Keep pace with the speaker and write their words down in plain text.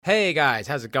Hey guys,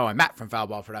 how's it going? Matt from Foul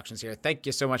Ball Productions here. Thank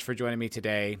you so much for joining me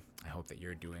today. I hope that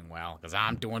you're doing well because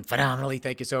I'm doing phenomenally.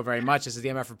 Thank you so very much. This is the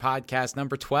MF podcast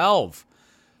number 12.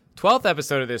 12th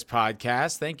episode of this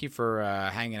podcast. Thank you for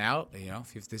hanging out.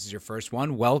 If this is your first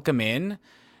one, welcome in.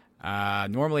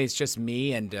 Normally it's just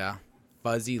me and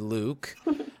Fuzzy Luke.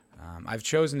 I've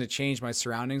chosen to change my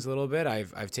surroundings a little bit.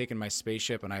 I've taken my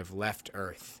spaceship and I've left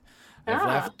Earth. I've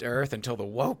left Earth until the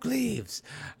woke leaves.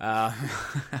 But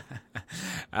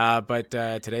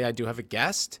today I do have a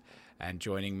guest, and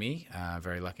joining me,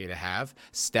 very lucky to have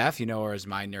Steph. You know her as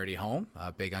My Nerdy Home,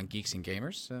 big on geeks and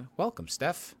gamers. Welcome,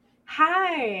 Steph.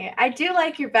 Hi, I do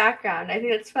like your background. I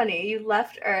think it's funny. You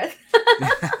left Earth.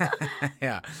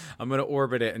 Yeah, I'm gonna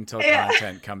orbit it until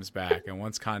content comes back, and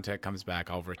once content comes back,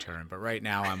 I'll return. But right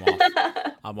now, I'm off.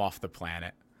 I'm off the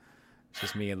planet. It's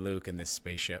just me and Luke in this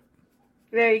spaceship.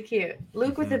 Very cute.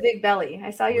 Luke with a big belly.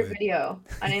 I saw your video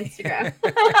on Instagram.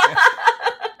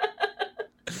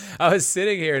 I was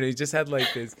sitting here and he just had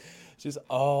like this, just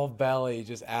all belly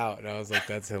just out, and I was like,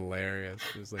 "That's hilarious."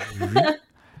 It was like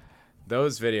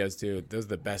those videos, dude. Those are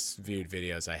the best viewed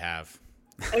videos I have.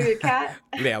 Oh, your cat?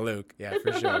 Yeah, Luke. Yeah,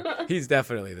 for sure. He's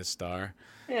definitely the star.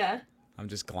 Yeah. I'm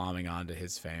just glomming onto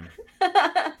his fame.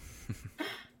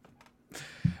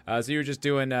 So you were just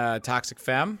doing Toxic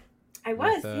Femme? I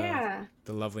was, with, yeah.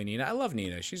 The lovely Nina. I love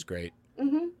Nina. She's great.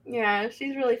 Yeah,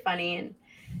 she's really funny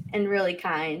and really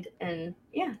kind. And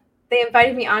yeah, they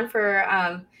invited me on for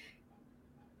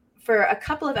a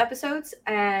couple of episodes,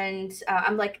 and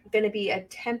I'm like going to be a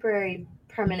temporary,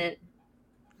 permanent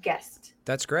guest.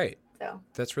 That's great. So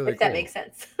that's really if cool. That makes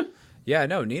sense. Yeah,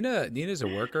 no, Nina's a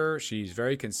worker. She's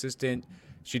very consistent.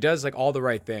 She does like all the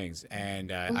right things,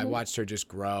 and I watched her just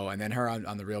grow. And then her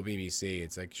on the Real BBC,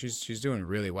 it's like she's doing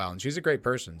really well, and she's a great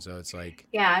person. So it's like,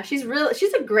 yeah, she's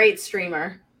a great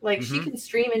streamer. Like she can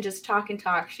stream and just talk and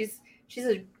talk. She's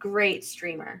a great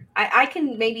streamer. I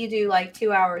can maybe do like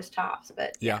 2 hours tops,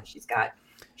 but yeah, she's got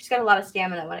a lot of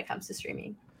stamina when it comes to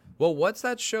streaming. Well, what's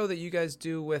that show that you guys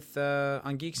do with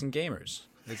on Geeks and Gamers?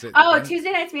 Is it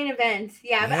Tuesday Night's Main Event.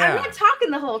 Yeah, but I'm not talking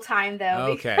the whole time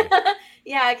though. Okay.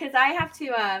 Yeah, because I have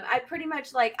to. I pretty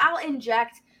much like I'll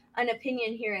inject an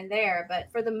opinion here and there,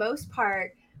 but for the most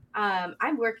part,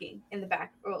 I'm working in the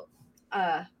back.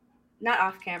 Not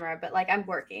off camera, but like I'm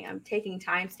working. I'm taking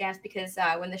timestamps because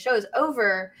when the show is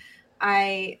over,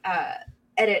 I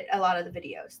edit a lot of the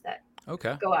videos that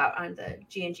go out on the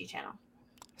G&G channel.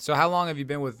 So how long have you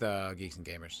been with Geeks and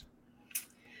Gamers?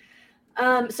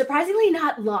 Surprisingly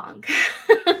not long.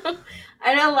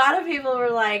 I know a lot of people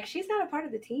were like, she's not a part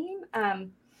of the team.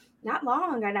 Not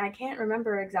long, and I can't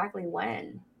remember exactly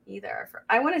when either.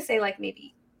 I want to say like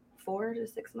maybe 4 to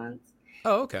 6 months.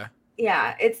 Oh, okay.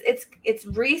 Yeah, it's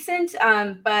recent,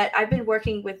 but I've been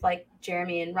working with like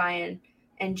Jeremy and Ryan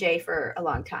and Jay for a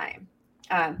long time.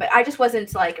 But I just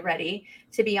wasn't like ready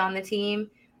to be on the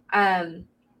team.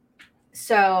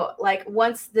 So like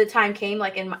once the time came,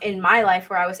 like in my life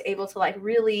where I was able to like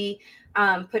really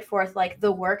put forth like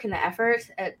the work and the effort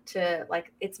to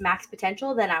like its max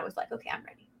potential, then I was like, okay, I'm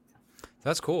ready.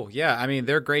 That's cool. Yeah, I mean,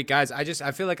 they're great guys.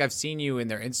 I feel like I've seen you in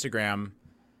their Instagram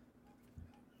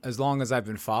as long as I've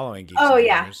been following Geeks and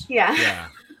Gamers.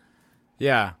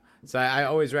 Yeah. So I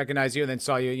always recognize you, and then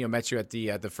saw you, met you at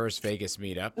the first Vegas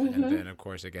meetup, and then of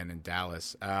course again in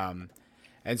Dallas.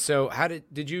 And so,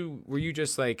 were you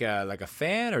just like a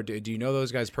fan, or do you know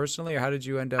those guys personally, or how did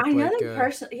you end up? I know them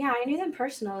personally. Yeah, I knew them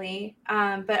personally.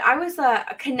 But I was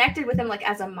connected with them like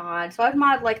as a mod, so I'd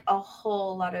mod like a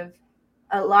lot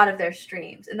of their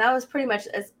streams, and that was pretty much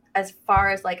as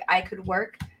far as like I could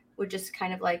work. Would just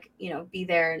kind of like be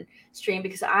there and stream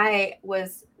because I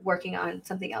was working on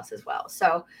something else as well.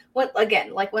 So once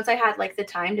I had like the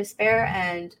time to spare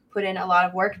and put in a lot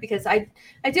of work, because I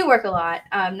do work a lot,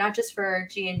 not just for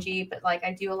G&G, but like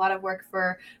I do a lot of work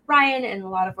for Ryan and a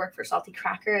lot of work for Salty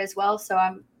Cracker as well. So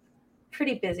I'm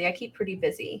pretty busy. I keep pretty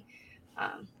busy.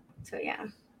 So yeah.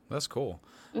 That's cool.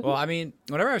 Well, I mean,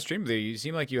 whenever I stream with you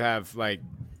seem like you have like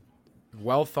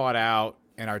well thought out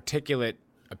and articulate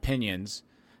opinions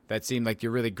that seem like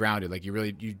you're really grounded, like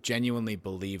you genuinely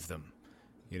believe them,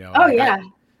 Oh yeah.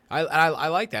 I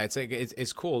like that. It's like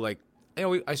it's cool. Like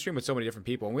I stream with so many different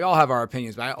people, and we all have our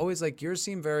opinions, but I always like yours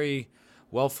seem very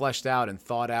well fleshed out and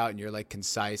thought out, and you're like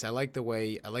concise. I like the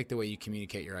way you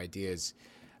communicate your ideas.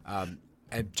 And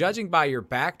judging by your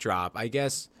backdrop, I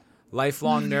guess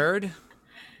lifelong nerd.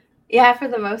 Yeah, for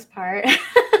the most part.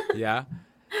 Yeah.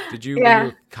 Were you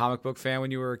a comic book fan when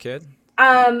you were a kid?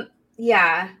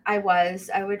 Yeah, I was.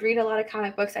 I would read a lot of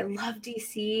comic books. I love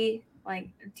DC, like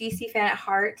DC fan at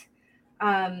heart.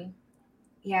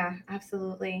 Yeah,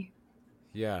 absolutely.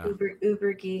 Yeah.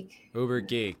 Uber geek. Uber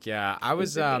geek. Yeah. I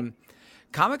was Uber geek.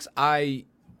 comics. I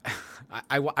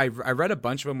read a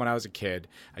bunch of them when I was a kid.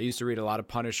 I used to read a lot of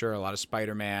Punisher, a lot of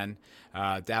Spider-Man,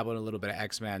 dabbled in a little bit of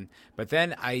X-Men, but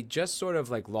then I just sort of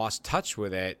like lost touch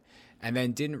with it, and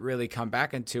then didn't really come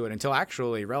back into it until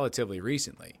actually relatively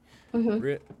recently.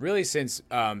 Mm-hmm. Really since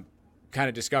kind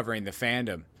of discovering the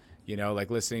fandom, like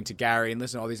listening to Gary and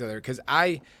listening to all these other, because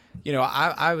I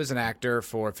was an actor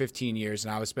for 15 years,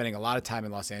 and I was spending a lot of time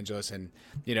in Los Angeles, and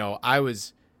I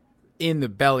was in the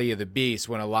belly of the beast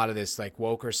when a lot of this like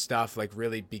woker stuff like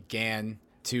really began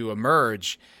to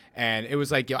emerge. And it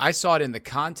was like, I saw it in the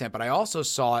content, but I also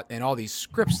saw it in all these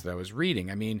scripts that I was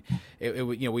reading. I mean, it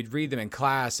we'd read them in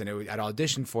class, and I'd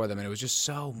audition for them, and it was just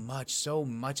so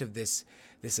much of this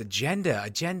agenda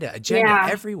Yeah.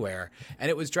 everywhere, and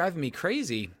it was driving me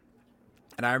crazy.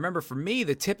 And I remember for me,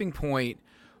 the tipping point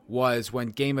was when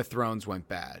Game of Thrones went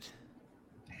bad.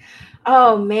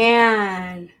 Oh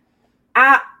man.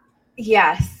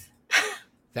 Yes.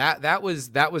 That was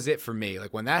it for me.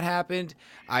 Like when that happened,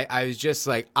 I was just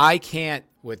like, I can't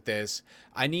with this.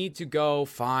 I need to go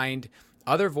find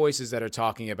other voices that are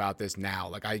talking about this now.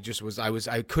 Like I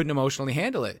couldn't emotionally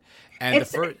handle it. And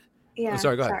It's the first, yeah.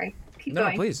 sorry, go ahead. Sorry. Keep No,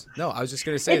 going. please. No, I was just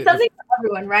gonna say It's something for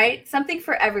everyone, right? Something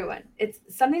for everyone. It's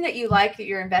something that you like, that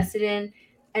you're invested in,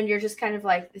 and you're just kind of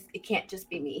like, it can't just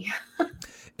be me.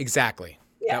 exactly.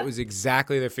 Yeah. That was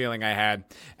exactly the feeling I had.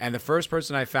 And the first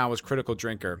person I found was Critical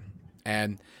Drinker.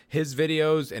 And his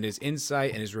videos and his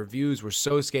insight and his reviews were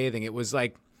so scathing. It was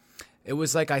like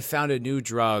I found a new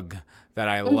drug that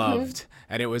I loved.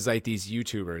 And it was like these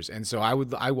YouTubers. And so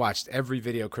I watched every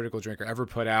video Critical Drinker ever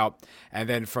put out. And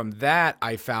then from that,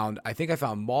 I think I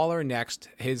found Mauler next,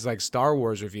 his like Star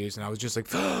Wars reviews. And I was just like,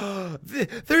 oh,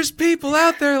 there's people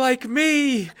out there like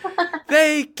me.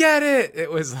 They get it. It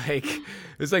was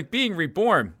like being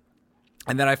reborn.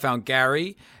 And then I found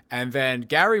Gary. And then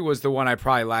Gary was the one I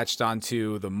probably latched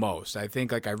onto the most. I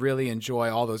think like I really enjoy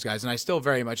all those guys, and I still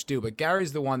very much do. But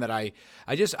Gary's the one that I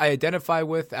identify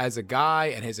with as a guy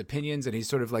and his opinions, and he's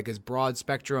sort of like his broad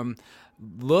spectrum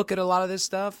look at a lot of this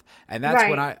stuff. And that's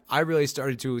when I really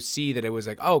started to see that it was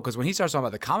like, oh, because when he starts talking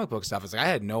about the comic book stuff, it's like I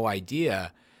had no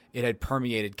idea it had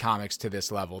permeated comics to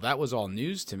this level. That was all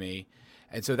news to me.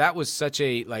 And so that was such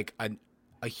a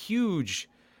huge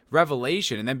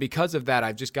revelation. And then because of that,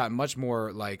 I've just gotten much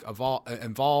more like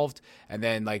involved, and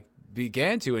then like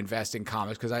began to invest in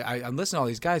comics because I'm listening to all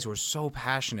these guys who are so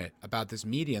passionate about this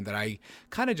medium that I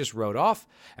kind of just wrote off.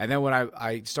 And then when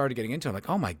I started getting into it, I'm like,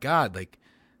 oh my God, like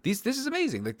this is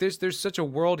amazing. Like there's such a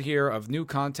world here of new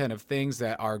content, of things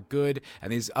that are good,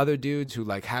 and these other dudes who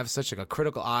like have such like a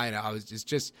critical eye.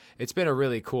 And it's been a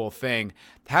really cool thing.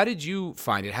 How did you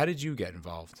find it? How did you get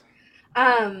involved?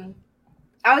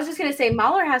 I was just gonna say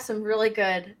Mahler has some really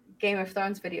good Game of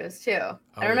Thrones videos too.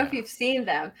 I don't know if you've seen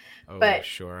them, but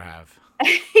sure have.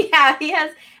 Yeah, he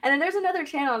has. And then there's another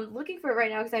channel. I'm looking for it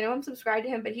right now because I know I'm subscribed to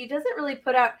him, but he doesn't really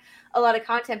put out a lot of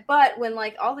content. But when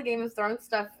like all the Game of Thrones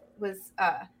stuff was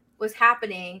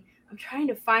happening, I'm trying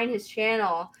to find his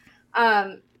channel.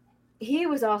 He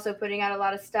was also putting out a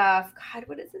lot of stuff. God,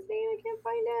 what is his name? I can't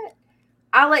find it.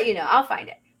 I'll let you know. I'll find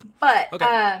it. But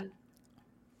okay.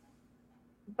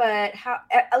 But how,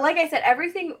 like I said,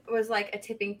 everything was like a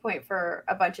tipping point for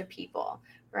a bunch of people,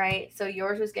 right? So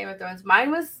yours was Game of Thrones.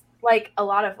 Mine was like a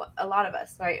lot of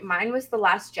us, right? Mine was The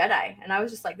Last Jedi, and I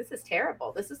was just like, this is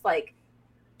terrible. This is like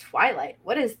Twilight.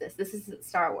 What is this? This isn't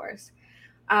Star Wars.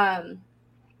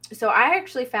 So I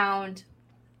actually found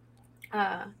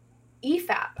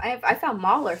EFAP. I found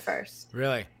Mahler first.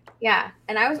 Really? Yeah,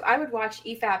 and I would watch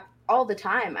EFAP all the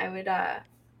time.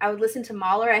 I would listen to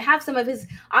Mahler. I have some of his.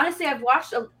 Honestly, I've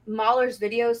watched Mahler's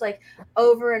videos like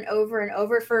over and over and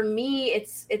over. For me,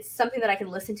 it's something that I can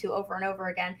listen to over and over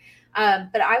again.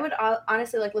 But I would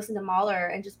honestly like listen to Mahler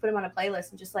and just put him on a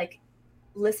playlist and just like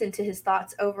listen to his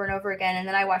thoughts over and over again. And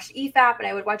then I watched EFAP, and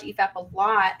I would watch EFAP a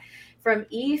lot. From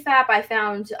EFAP, I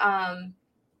found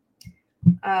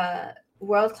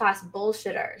World Class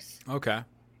Bullshitters. Okay.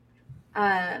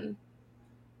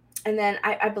 And then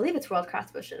I believe it's World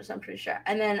Class Bullshitters, I'm pretty sure.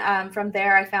 And then from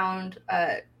there I found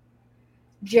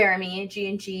Jeremy and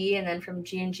G&G, and then from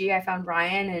G&G I found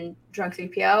Ryan and Drunk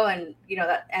 3PO, and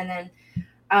that. And then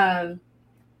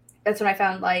that's when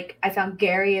I found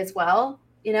Gary as well,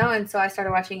 and so I started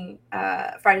watching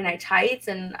Friday Night Tights,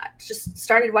 and I just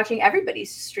started watching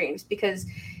everybody's streams because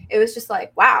it was just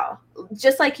like, wow,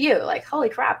 just like you, like, holy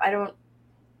crap,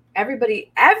 everybody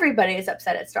is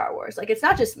upset at Star Wars. Like, it's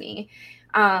not just me.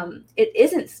 It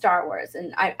isn't Star Wars,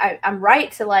 and I'm right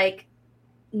to like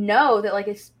know that like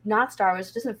it's not Star Wars.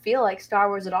 It doesn't feel like Star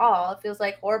Wars at all. It feels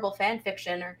like horrible fan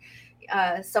fiction, or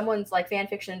someone's like fan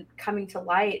fiction coming to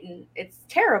light, and it's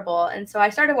terrible. And so I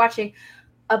started watching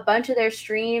a bunch of their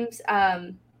streams.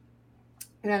 And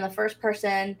then the first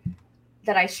person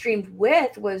that I streamed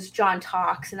with was John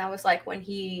Talks, and that was like when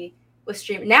he was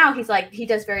streaming. Now he's like, he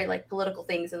does very like political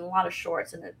things and a lot of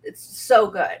shorts, and it's so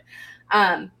good.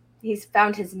 He's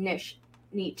found his niche.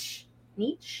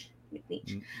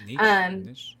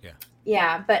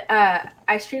 Yeah, but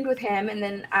I streamed with him, and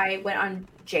then I went on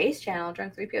Jay's channel,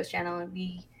 Drunk 3PO's channel, and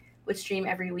we would stream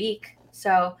every week.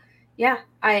 So yeah,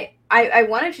 I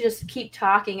wanted to just keep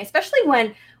talking, especially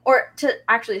when, or to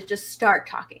actually just start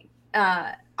talking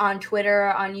on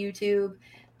Twitter, on YouTube,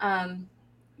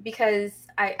 because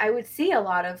I would see a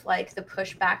lot of like the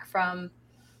pushback from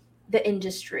the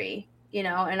industry, you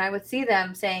know, and I would see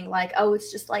them saying like, oh,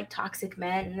 it's just like toxic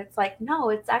men. And it's like, no,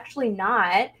 it's actually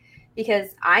not,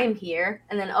 because I'm here.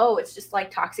 And then, oh, it's just like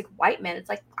toxic white men. It's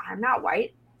like, I'm not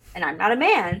white and I'm not a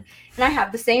man and I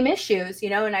have the same issues, you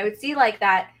know. And I would see like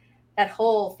that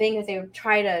whole thing as they would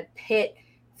try to pit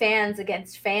fans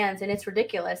against fans, and it's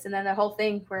ridiculous. And then the whole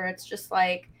thing where it's just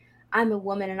like, I'm a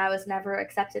woman and I was never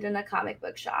accepted in a comic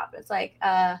book shop. It's like,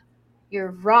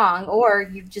 you're wrong, or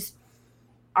you just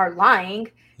are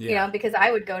lying, you know, because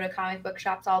I would go to comic book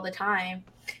shops all the time.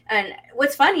 And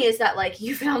what's funny is that like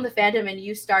you found the fandom and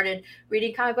you started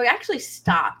reading comic book. I actually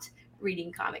stopped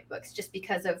reading comic books just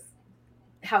because of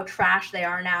how trash they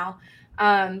are now.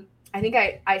 I think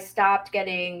I stopped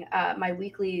getting my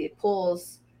weekly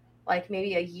pulls like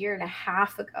maybe a year and a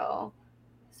half ago.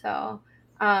 So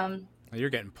you're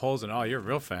getting pulls and all. You're a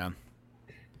real fan.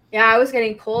 Yeah, I was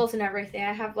getting pulls and everything.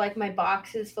 I have like my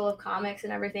boxes full of comics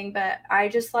and everything, but I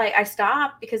just like, I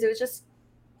stopped because it was just,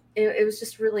 it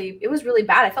was really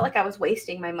bad. I felt like I was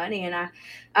wasting my money. And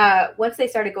once they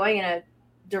started going in a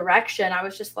direction, I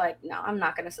was just like, no, I'm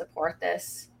not going to support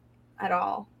this at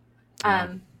all.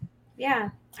 Yeah,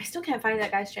 I still can't find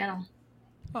that guy's channel.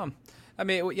 I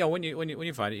mean, you know, when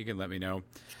you find it, you can let me know.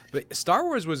 But Star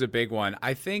Wars was a big one.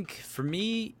 I think for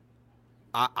me,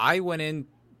 I went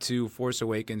into Force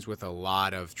Awakens with a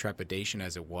lot of trepidation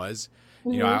as it was.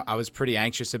 Mm-hmm. You know, I was pretty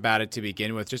anxious about it to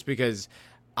begin with, just because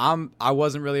I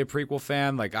wasn't really a prequel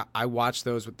fan. Like I watched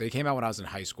those. They came out when I was in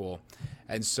high school.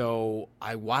 And so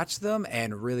I watched them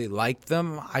and really liked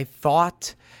them, I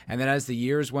thought. And then as the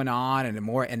years went on and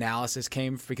more analysis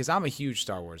came, because I'm a huge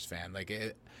Star Wars fan. Like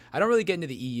I don't really get into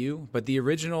the EU, but the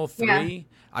original three,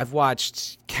 I've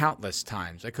watched countless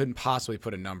times. I couldn't possibly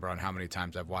put a number on how many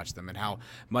times I've watched them and how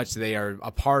much they are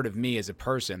a part of me as a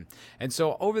person. And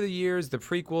so over the years, the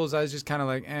prequels, I was just kind of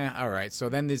like, all right. So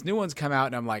then these new ones come out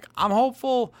and I'm like, I'm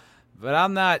hopeful, but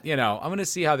I'm not, you know, I'm going to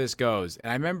see how this goes.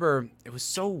 And I remember it was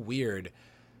so weird.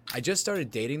 I just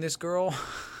started dating this girl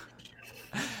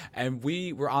and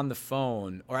we were on the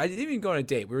phone, or I didn't even go on a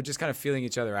date. We were just kind of feeling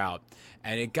each other out.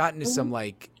 And it got into some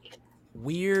like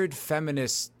weird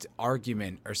feminist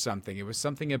argument or something. It was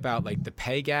something about like the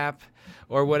pay gap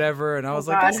or whatever. And I was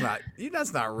like,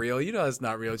 that's not real. You know, that's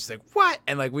not real. She's like, what?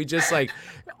 And like, we just like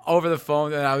over the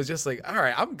phone. And I was just like, all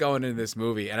right, I'm going into this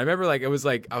movie. And I remember like, it was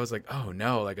like, I was like, oh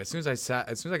no. Like as soon as I got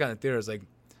in the theater, I was like,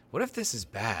 what if this is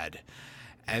bad?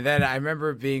 And then I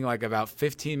remember being like about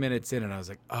 15 minutes in and I was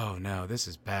like, oh no, this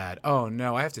is bad. Oh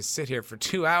no, I have to sit here for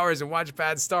 2 hours and watch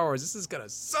bad Star Wars. This is going to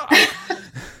suck.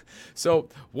 So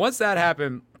once that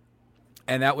happened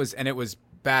and it was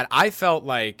bad, I felt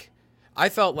like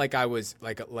I was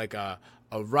like a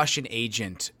Russian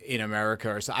agent in America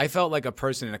or so. I felt like a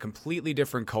person in a completely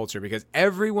different culture because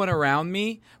everyone around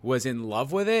me was in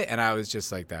love with it. And I was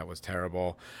just like, that was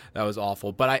terrible. That was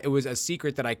awful. But it was a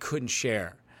secret that I couldn't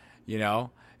share. You know,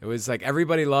 it was like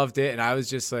everybody loved it, and I was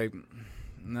just like,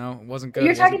 no, it wasn't good.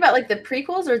 You're talking about like the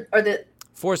prequels or the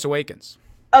Force Awakens.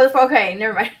 Oh, okay,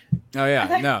 never mind. Oh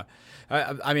yeah, no,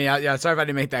 I mean, yeah. Sorry if I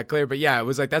didn't make that clear, but yeah, it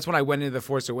was like that's when I went into the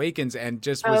Force Awakens and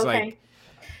just was like,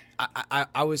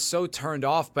 I was so turned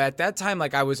off. But at that time,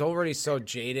 like I was already so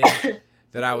jaded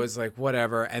that I was like,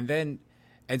 whatever. And then.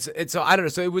 And so I don't know.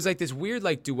 So it was like this weird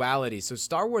like duality. So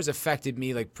Star Wars affected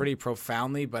me like pretty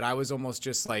profoundly, but I was almost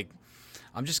just like,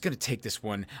 I'm just going to take this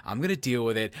one. I'm going to deal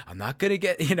with it. I'm not going to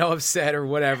get, you know, upset or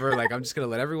whatever. Like, I'm just going to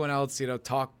let everyone else, you know,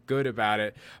 talk good about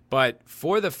it. But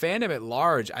for the fandom at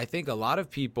large, I think a lot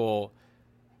of people,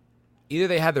 either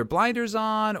they had their blinders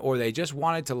on or they just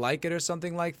wanted to like it or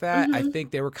something like that. Mm-hmm. I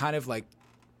think they were kind of like,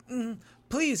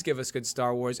 please give us good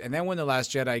Star Wars. And then when The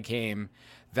Last Jedi came,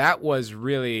 that was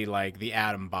really like the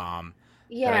atom bomb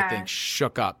that I think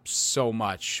shook up so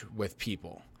much with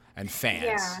people and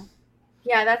fans.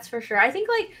 Yeah, that's for sure. I think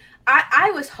like I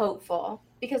was hopeful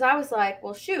because I was like,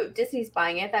 well, shoot, Disney's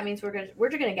buying it. That means we're just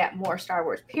gonna get more Star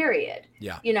Wars. Period.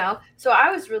 Yeah. You know. So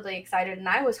I was really excited and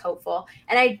I was hopeful,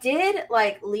 and I did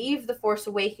like leave The Force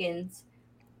Awakens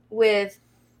with,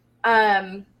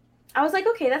 I was like,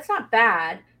 okay, that's not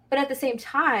bad, but at the same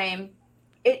time,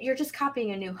 you're just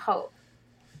copying A New Hope.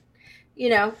 You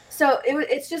know, so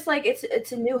it's just like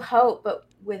it's A New Hope, but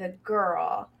with a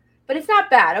girl. But it's not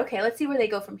bad. Okay, let's see where they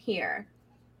go from here.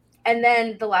 And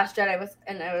then The Last Jedi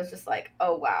I was just like,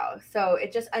 oh wow. So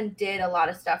it just undid a lot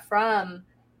of stuff from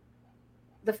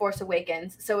The Force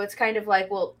Awakens. So it's kind of like,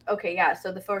 well, okay, yeah.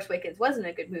 So The Force Awakens wasn't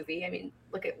a good movie. I mean,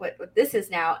 look at what this is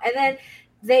now. And then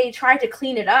they tried to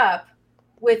clean it up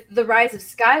with The Rise of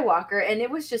Skywalker, and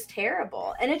it was just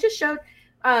terrible. And it just showed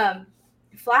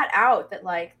flat out that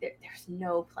like there's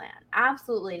no plan,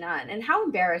 absolutely none. And how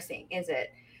embarrassing is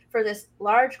it for this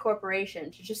large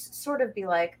corporation to just sort of be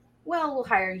like, well, we'll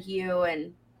hire you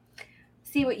and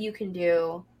see what you can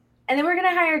do, and then we're going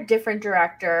to hire a different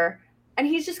director, and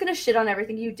he's just going to shit on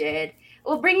everything you did.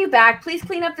 We'll bring you back. Please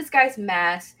clean up this guy's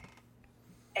mess.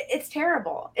 It's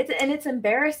terrible. It's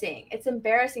embarrassing. It's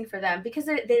embarrassing for them because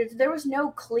there was no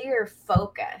clear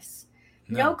focus.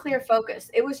 No clear focus.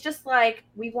 It was just like,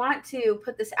 we want to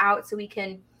put this out so we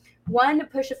can, one,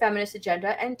 push a feminist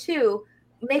agenda, and two,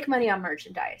 make money on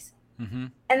merchandise. Mm-hmm.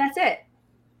 And that's it.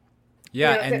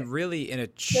 Yeah, and really in a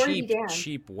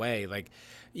cheap way. Like,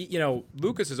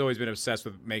 Lucas has always been obsessed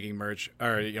with making merch,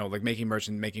 or like making merch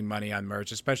and making money on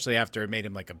merch, especially after it made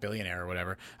him like a billionaire or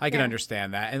whatever. I can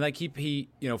understand that. And like he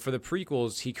for the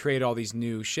prequels, he created all these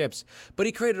new ships, but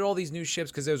he created all these new ships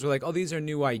because those were like, oh, these are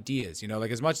new ideas.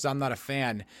 Like, as much as I'm not a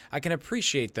fan, I can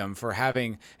appreciate them for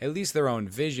having at least their own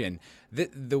vision.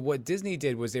 What Disney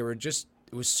did was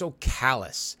it was so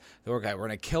callous. We're going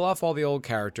to kill off all the old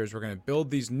characters. We're going to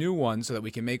build these new ones so that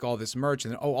we can make all this merch.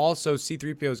 And also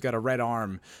C-3PO's got a red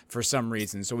arm for some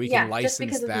reason, so we can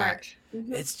license that.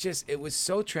 Mm-hmm. It was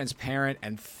so transparent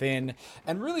and thin,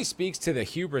 and really speaks to the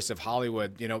hubris of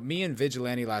Hollywood. Me and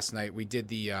Vigilante last night, we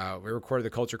recorded the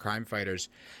Culture Crime Fighters,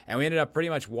 and we ended up pretty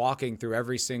much walking through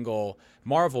every single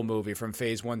Marvel movie from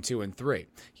phase 1, 2, and 3,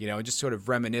 and just sort of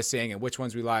reminiscing and which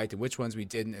ones we liked and which ones we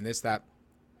didn't, and this, that.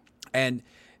 And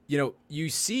you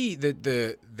see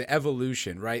the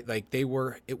evolution, right? Like it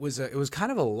was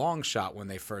kind of a long shot when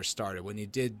they first started. When you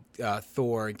did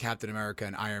Thor and Captain America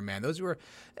and Iron Man, they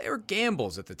were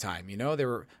gambles at the time. They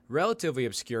were relatively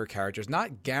obscure characters,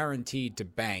 not guaranteed to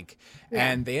bank,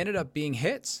 and they ended up being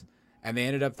hits. And they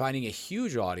ended up finding a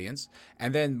huge audience.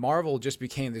 And then Marvel just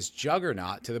became this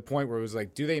juggernaut to the point where it was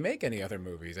like, do they make any other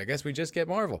movies? I guess we just get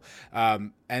Marvel.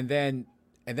 And then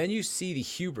you see the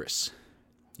hubris.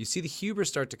 You see the hubris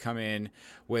start to come in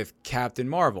with Captain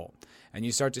Marvel, and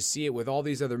you start to see it with all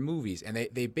these other movies. And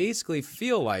they basically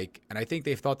feel like, and I think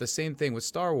they've thought the same thing with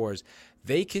Star Wars,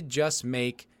 they could just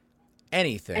make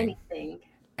anything.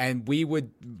 And we would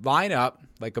line up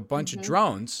like a bunch of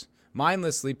drones,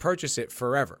 mindlessly purchase it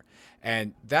forever.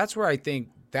 And that's where I think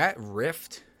that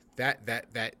rift, that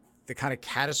the kind of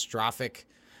catastrophic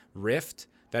rift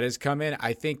that has come in,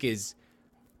 I think is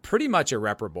pretty much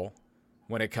irreparable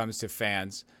when it comes to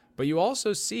fans. But you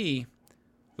also see,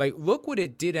 like, look what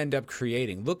it did end up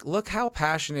creating. Look how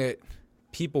passionate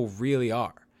people really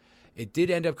are. It did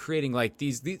end up creating like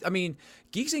these I mean,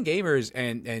 Geeks and Gamers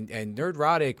and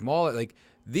Nerdrotic, Mullet, like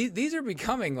these are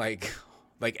becoming like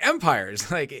empires,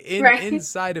 like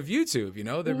inside of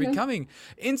YouTube, they're becoming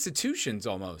institutions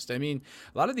almost. I mean,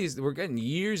 a lot of these, we're getting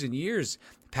years and years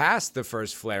past the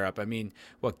first flare up. I mean,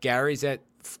 Gary's at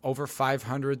over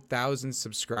 500,000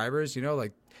 subscribers,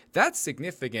 like that's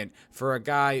significant for a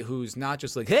guy who's not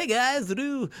just like, hey guys, the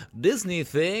new Disney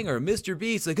thing, or Mr.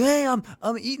 Beast, like, hey, I'm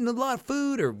eating a lot of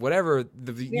food, or whatever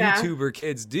the YouTuber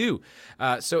kids do.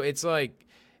 So it's like,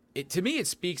 to me, it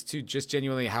speaks to just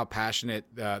genuinely how passionate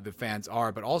the fans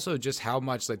are, but also just how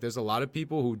much, like, there's a lot of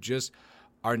people who just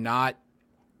are not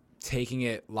taking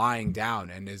it lying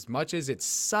down. And as much as it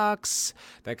sucks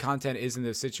that content is in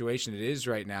the situation it is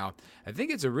right now, I think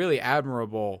it's a really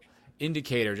admirable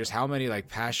indicator just how many like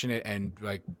passionate and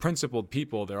like principled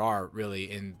people there are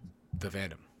really in the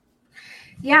fandom.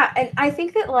 Yeah, and I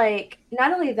think that like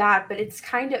not only that, but it's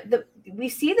kind of we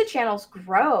see the channels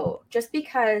grow just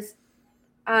because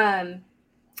I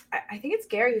think it's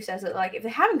Gary who says it, like, if they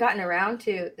haven't gotten around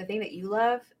to the thing that you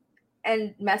love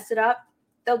and messed it up,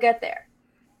 they'll get there.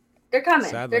 They're coming.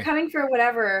 Sadly. They're coming for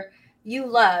whatever you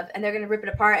love, and they're going to rip it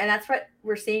apart. And that's what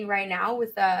we're seeing right now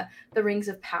with the Rings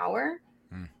of Power.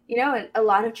 And a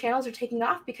lot of channels are taking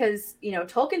off because,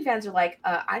 Tolkien fans are like,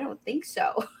 I don't think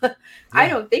so. I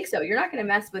don't think so. You're not going to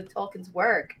mess with Tolkien's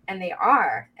work. And they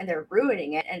are, and they're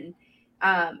ruining it. And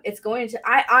It's going to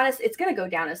it's going to go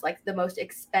down as like the most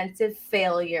expensive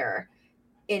failure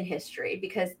in history,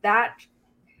 because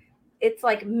it's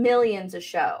like millions a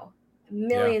show,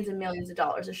 millions and millions of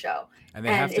dollars a show, and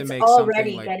they have to it's make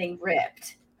already something getting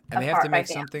ripped and they have to apart by make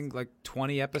fans. something like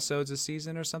 20 episodes a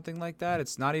season or something like that.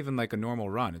 It's not even like a normal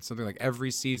run. It's something like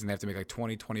every season they have to make like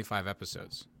 20, 25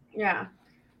 episodes. Yeah.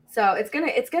 So it's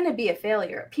gonna be a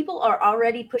failure. People are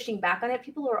already pushing back on it.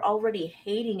 People are already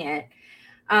hating it,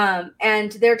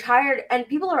 and they're tired. And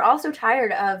people are also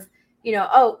tired of,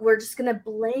 oh, we're just gonna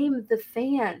blame the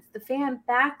fans, the fan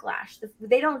backlash.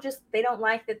 They don't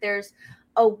like that there's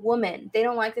a woman. They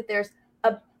don't like that there's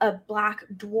a black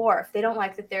dwarf. They don't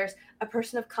like that there's a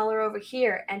person of color over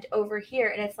here and over here.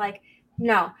 And it's like,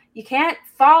 no, you can't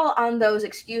fall on those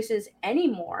excuses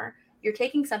anymore. You're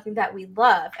taking something that we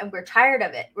love, and we're tired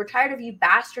of it. We're tired of you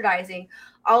bastardizing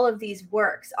all of these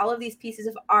works, all of these pieces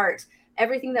of art,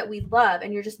 everything that we love,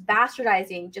 and you're just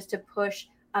bastardizing just to push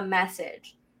a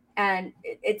message. And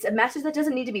it's a message that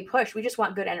doesn't need to be pushed. We just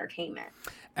want good entertainment.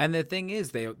 And the thing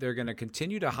is, they're going to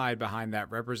continue to hide behind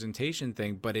that representation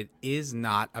thing, but it is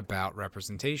not about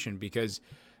representation, because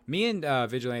me and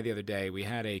Vigilante the other day, we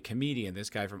had a comedian, this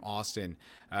guy from Austin,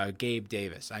 Gabe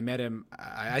Davis. I met him.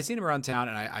 I seen him around town,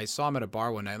 and I saw him at a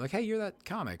bar one night. I'm like, hey, you're that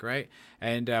comic, right?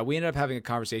 And we ended up having a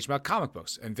conversation about comic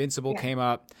books. Invincible came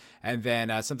up, and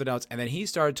then something else. And then he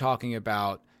started talking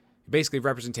about basically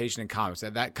representation in comics.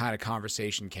 That kind of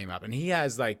conversation came up. And he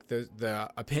has like the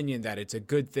opinion that it's a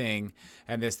good thing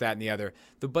and this, that, and the other.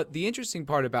 But the interesting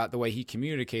part about the way he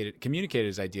communicated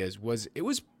his ideas was it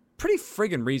was pretty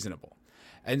friggin' reasonable.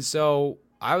 And so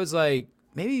I was like,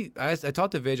 maybe I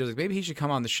talked to Vidge. I was like, maybe he should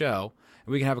come on the show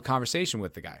and we can have a conversation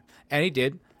with the guy. And he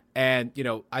did. And,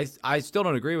 I still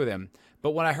don't agree with him.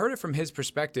 But when I heard it from his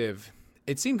perspective,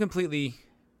 it seemed completely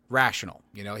rational.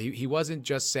 He wasn't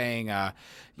just saying,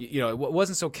 it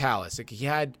wasn't so callous. Like he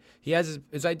has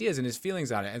his ideas and his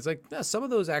feelings on it. And it's like, no, some of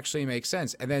those actually make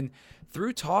sense. And then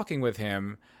through talking with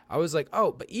him, I was like,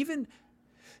 oh, but even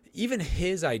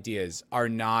his ideas are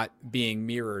not being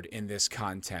mirrored in this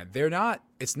content.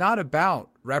 It's not about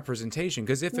representation,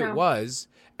 because if it was,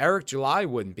 Eric July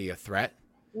wouldn't be a threat.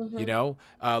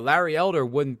 Mm-hmm. Larry Elder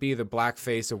wouldn't be the black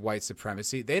face of white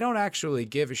supremacy. They don't actually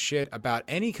give a shit about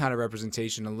any kind of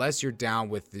representation unless you're down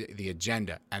with the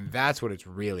agenda. And that's what it's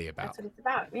really about. That's what it's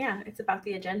about. Yeah, it's about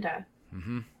the agenda.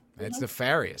 Mm-hmm. It's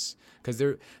nefarious, because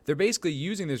they're basically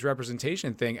using this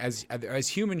representation thing as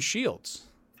human shields.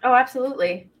 Oh,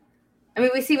 absolutely. I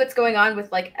mean, we see what's going on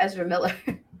with like Ezra Miller,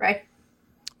 right?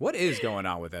 What is going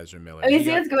on with Ezra Miller? We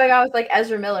see what's going on with like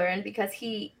Ezra Miller, and because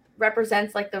he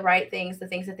represents like the right things, the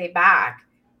things that they back,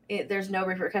 there's no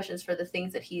repercussions for the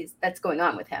things that's going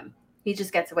on with him. He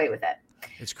just gets away with it.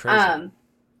 It's crazy.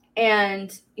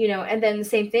 And then the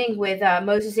same thing with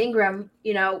Moses Ingram.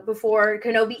 Before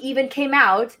Kenobi even came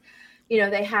out, they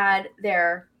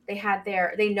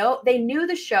knew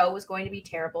the show was going to be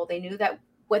terrible. They knew that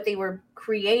what they were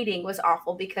creating was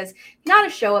awful, because it's not a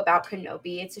show about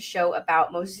Kenobi. It's a show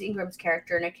about Moses Ingram's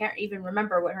character. And I can't even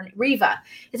remember what her name, Reva.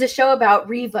 It's a show about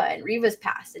Reva and Reva's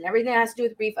past and everything that has to do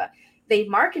with Reva. They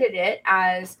marketed it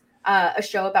as a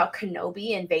show about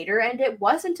Kenobi and Vader. And it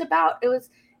wasn't about, it was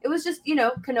just,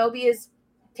 Kenobi is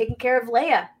taking care of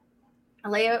Leia.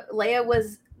 Leia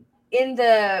was in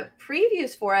the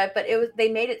previews for it, but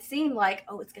they made it seem like,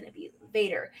 oh, it's going to be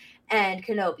Vader and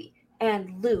Kenobi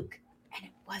and Luke. And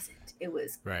it wasn't. It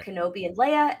was Kenobi and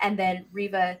Leia, and then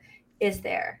Reva is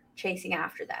there chasing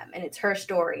after them, and it's her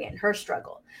story and her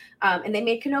struggle. And they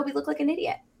made Kenobi look like an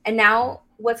idiot. And now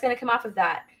what's going to come off of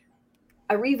that?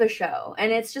 A Reva show.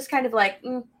 And it's just kind of like,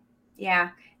 yeah,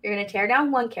 you're going to tear down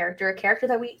one character, a character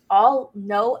that we all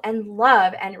know and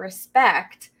love and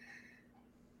respect,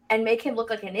 and make him look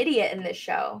like an idiot in this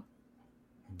show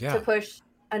to push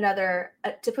another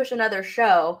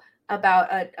show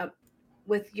about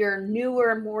with your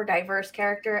newer, more diverse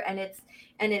character, and it's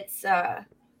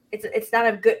not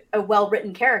a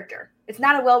well-written character. It's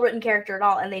not a well-written character at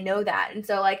all, and they know that. And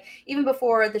so, like, even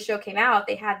before the show came out,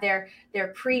 they had their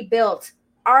pre-built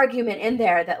argument in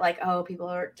there that, like, oh,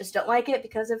 people just don't like it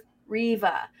because of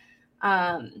Reva,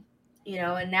 and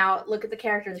now look at the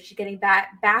character that she's getting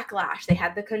backlash. They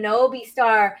had the Kenobi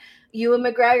star Ewan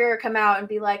McGregor come out and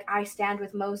be like, I stand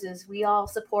with Moses. We all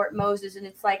support Moses. And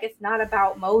it's like, it's not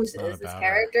about Moses. This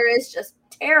character is just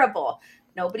terrible.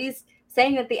 Nobody's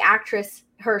saying that the actress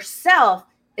herself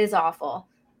is awful.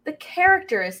 The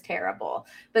character is terrible.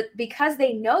 But because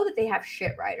they know that they have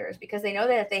shit writers, because they know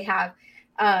that they have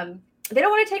they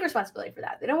don't want to take responsibility for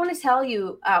that. They don't want to tell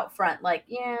you out front, like,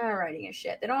 yeah, writing is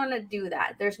shit. They don't want to do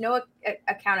that. There's no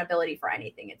accountability for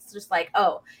anything. It's just like,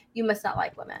 oh, you must not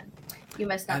like women. You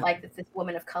must not like that this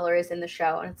woman of color is in the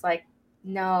show. And it's like,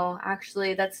 no,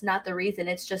 actually, that's not the reason.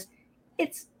 It's just,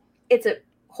 it's a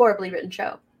horribly written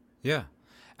show. Yeah.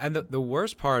 And the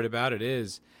worst part about it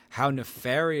is how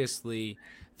nefariously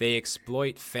they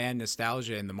exploit fan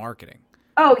nostalgia in the marketing.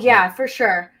 Oh, yeah, for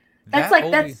sure. That's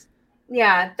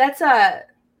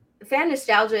fan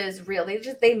nostalgia is real.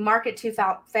 They market to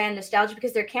fan nostalgia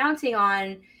because they're counting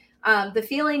on the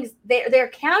feelings. They're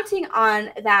counting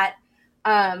on that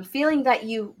feeling that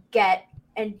you get,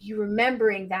 and you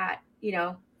remembering that, you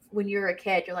know, when you're a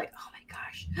kid, you're like, oh my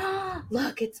gosh,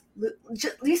 look, it's Luke.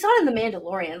 You saw it in The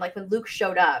Mandalorian, like when Luke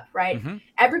showed up, right? Mm-hmm.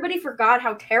 Everybody forgot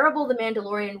how terrible The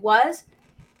Mandalorian was.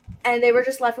 And they were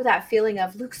just left with that feeling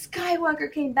of Luke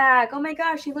Skywalker came back. Oh my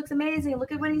gosh, he looks amazing.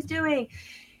 Look at what he's doing.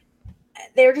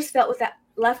 They were just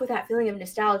left with that feeling of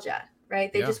nostalgia,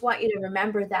 right? They just want you to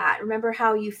remember that. Remember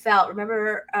how you felt.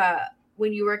 Remember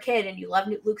when you were a kid and you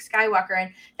loved Luke Skywalker.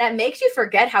 And that makes you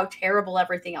forget how terrible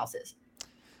everything else is.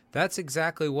 That's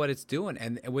exactly what it's doing.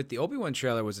 And with the Obi-Wan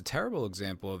trailer was a terrible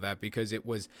example of that, because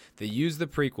they used the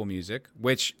prequel music,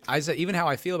 which I said, even how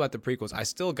I feel about the prequels, I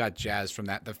still got jazzed from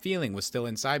that. The feeling was still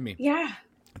inside me. Yeah.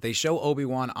 They show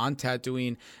Obi-Wan on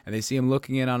Tatooine and they see him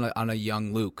looking in on a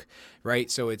young Luke, right?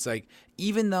 So it's like,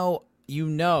 even though you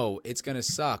know it's going to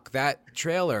suck, that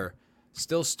trailer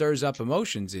still stirs up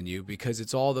emotions in you because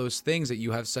it's all those things that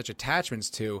you have such attachments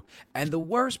to. And the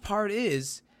worst part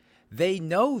is they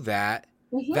know that.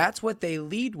 Mm-hmm. That's what they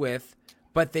lead with,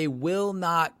 but they will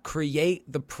not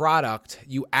create the product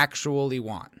you actually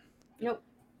want. Nope.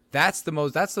 That's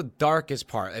the darkest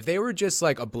part. If they were just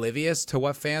like oblivious to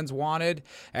what fans wanted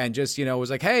and just, you know, was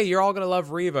like, hey, you're all going to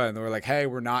love Reva. And they were like, hey,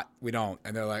 we don't.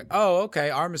 And they're like, oh, okay,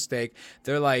 our mistake.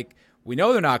 They're like, we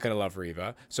know they're not going to love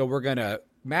Reva, so we're going to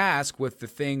mask with the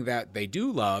thing that they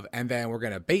do love, and then we're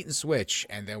going to bait and switch.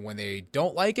 And then when they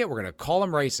don't like it, we're going to call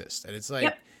them racist. And it's like,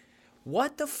 yep.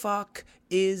 What the fuck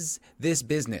is this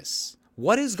business?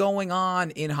 What is going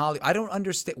on in Hollywood? I don't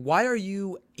understand. Why are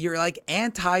you're like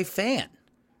anti-fan?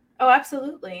 Oh,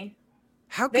 absolutely.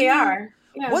 How can they are?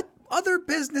 Yeah. What other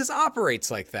business operates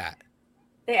like that?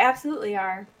 They absolutely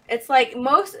are. It's like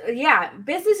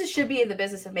businesses should be in the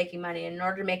business of making money. And in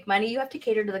order to make money, you have to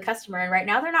cater to the customer. And right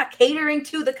now they're not catering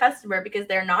to the customer because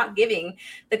they're not giving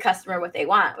the customer what they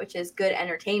want, which is good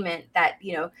entertainment that,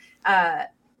 you know,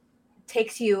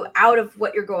 takes you out of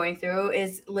what you're going through,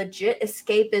 is legit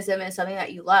escapism and something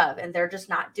that you love. And they're just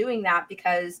not doing that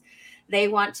because they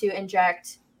want to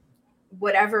inject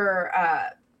whatever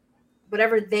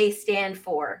they stand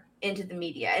for into the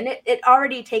media. And it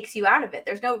already takes you out of it.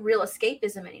 There's no real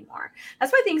escapism anymore.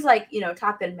 That's why things like, you know,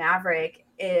 Top Gun Maverick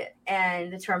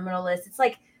and The Terminal List, it's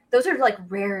like, those are like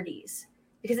rarities,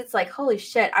 because it's like, holy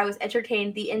shit, I was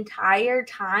entertained the entire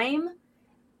time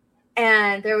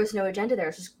and there was no agenda there. It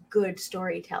was just good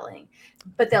storytelling.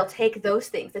 But they'll take those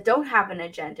things that don't have an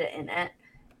agenda in it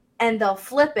and they'll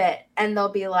flip it and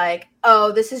they'll be like,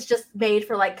 oh, this is just made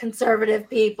for like conservative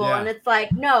people. Yeah. And it's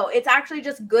like, no, it's actually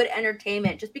just good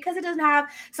entertainment. Just because it doesn't have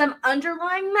some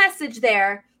underlying message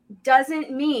there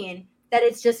doesn't mean that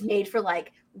it's just made for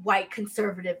like white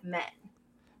conservative men.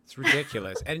 It's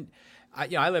ridiculous. And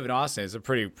I live in Austin. It's a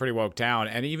pretty woke town.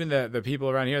 And even the people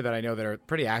around here that I know that are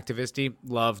pretty activisty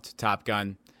loved Top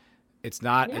Gun. It's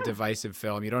not a divisive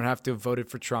film. You don't have to have voted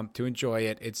for Trump to enjoy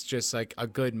it. It's just like a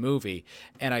good movie.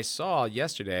 And I saw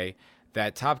yesterday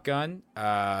that Top Gun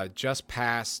just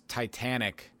passed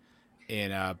Titanic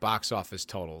in box office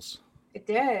totals. It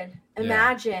did.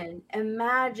 Imagine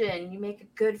you make a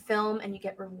good film and you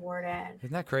get rewarded.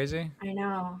 Isn't that crazy? I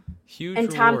know. Huge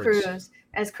And rewards. Tom Cruise,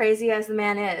 as crazy as the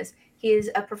man is, he is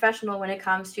a professional when it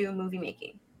comes to movie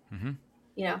making. Mm-hmm.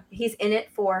 You know, he's in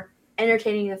it for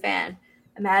entertaining the fan.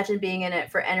 Imagine being in it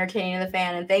for entertaining the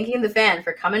fan and thanking the fan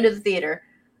for coming to the theater.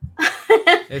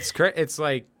 It's great. It's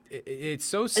like, it's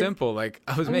so simple. Like,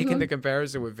 I was making the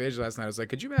comparison with Vidge last night. I was like,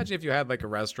 could you imagine if you had like a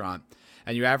restaurant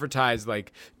and you advertise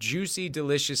like juicy,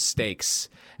 delicious steaks,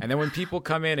 and then when people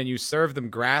come in and you serve them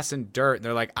grass and dirt and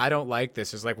they're like, I don't like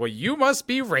this. It's like, well, you must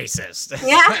be racist.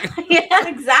 Yeah,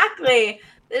 exactly.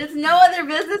 There's no other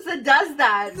business that does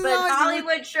that. But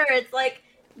Hollywood, sure, it's like,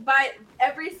 by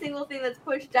every single thing that's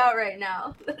pushed out right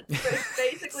now. That's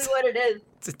basically what it is.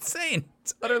 It's insane.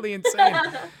 It's utterly insane.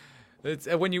 It's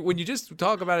when you just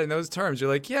talk about it in those terms, you're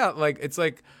like, yeah, like it's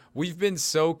like we've been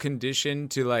so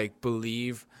conditioned to like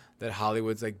believe that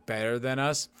Hollywood's like better than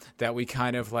us that we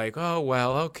kind of like, oh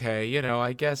well, okay, you know,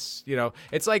 I guess, you know,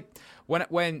 it's like when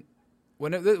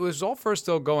it was all first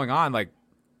still going on, like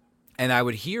And I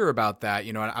would hear about that,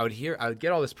 and I would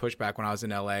get all this pushback when I was in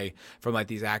LA from like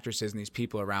these actresses and these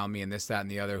people around me and this, that,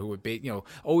 and the other who would be,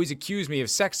 always accuse me of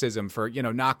sexism for,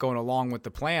 not going along with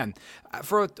the plan.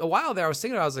 For a while there, I was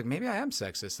thinking, I was like, maybe I am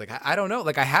sexist. Like, I don't know.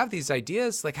 Like, I have these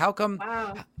ideas. Like, how come,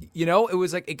 Wow. it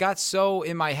was like, it got so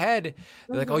in my head.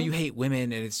 They're like, oh, you hate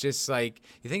women. And it's just like,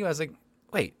 you think about it, I was like,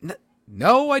 wait,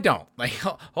 no, I don't. Like,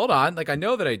 hold on. Like, I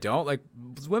know that I don't. Like,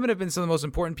 women have been some of the most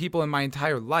important people in my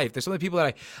entire life. There's so many people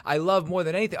that I love more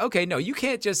than anything. Okay, no, you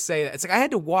can't just say that. It's like I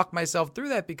had to walk myself through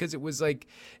that because it was like,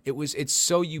 it's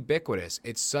so ubiquitous.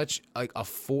 It's such like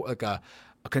a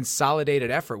consolidated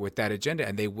effort with that agenda,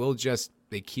 and they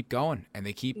keep going and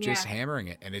they keep just hammering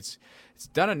it, and it's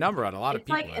done a number on a lot of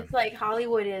people. It's like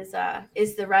Hollywood is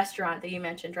the restaurant that you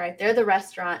mentioned, right? They're the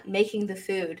restaurant making the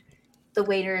food. The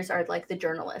waiters are like the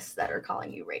journalists that are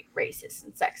calling you racist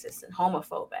and sexist and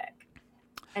homophobic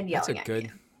and yelling at you.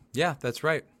 Yeah, that's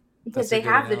right. Because they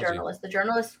have the journalists. The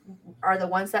journalists are the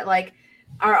ones that like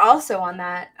are also on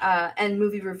that, and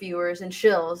movie reviewers and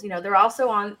shills. They're also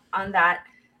on that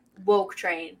woke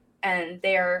train, and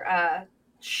they're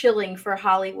shilling for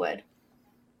Hollywood,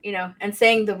 and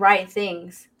saying the right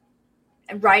things.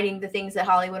 And writing the things that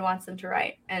Hollywood wants them to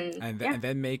write, and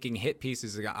then making hit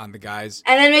pieces on the guys,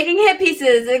 and then making hit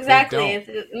pieces exactly.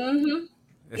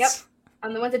 Yep,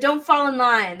 on the ones that don't fall in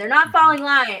line. They're not falling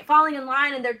in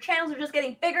line, and their channels are just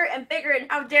getting bigger and bigger. And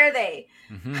how dare they?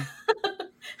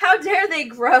 How dare they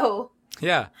grow?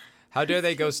 Yeah. How dare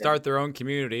they go start their own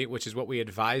community, which is what we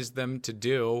advised them to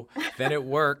do. Then it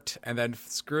worked, and then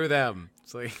screw them.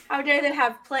 It's like, how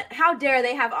dare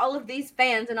they have all of these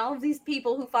fans and all of these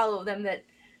people who follow them that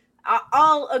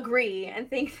all agree and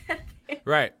think that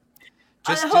right.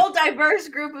 A whole diverse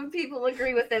group of people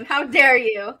agree with them. How dare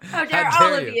you? How dare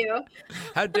all of you?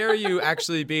 How dare you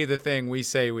actually be the thing we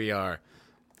say we are?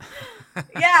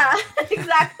 Yeah,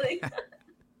 exactly.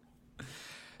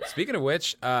 Speaking of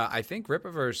which, I think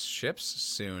Rippaverse ships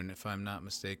soon, if I'm not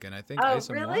mistaken. I think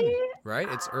ISM really? 1, right?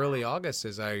 It's early August,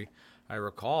 as I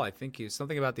recall. I think it's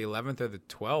something about the 11th or the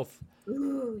 12th.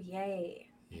 Ooh, yay.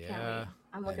 Yeah.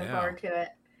 I'm looking forward to it.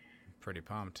 Pretty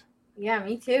pumped. Yeah,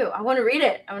 me too. I want to read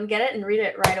it. I want to get it and read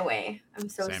it right away. I'm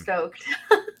so stoked.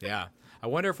 Yeah. I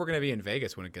wonder if we're going to be in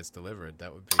Vegas when it gets delivered.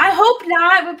 That would be. I hope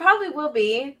not. We probably will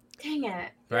be. Dang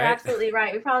it. You're right? absolutely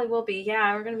right. We probably will be.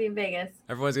 Yeah, we're going to be in Vegas.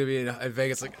 Everyone's going to be in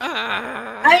Vegas like,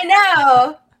 ah. I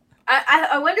know.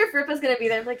 I wonder if Rippa's going to be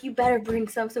there. Like, you better bring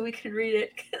some so we can read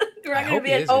it. We're not going to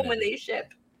be at home when they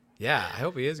ship. Yeah, I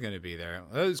hope he is going to be there.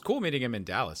 It was cool meeting him in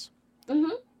Dallas.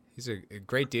 Mm-hmm. He's a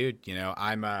great dude.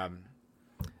 I'm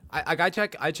I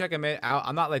check him out.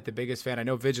 I'm not like the biggest fan. I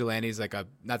know Vigilante's like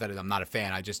not that I'm not a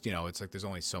fan. I just it's like there's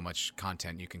only so much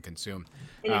content you can consume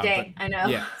in a day. I know.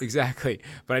 Yeah, exactly.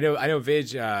 But I know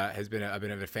Vig has been I've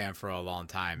been a fan for a long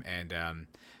time, and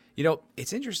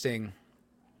it's interesting.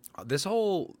 This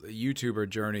whole YouTuber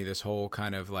journey, this whole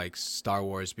kind of like Star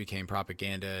Wars became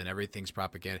propaganda and everything's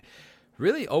propaganda,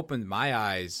 really opened my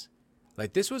eyes.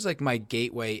 Like this was like my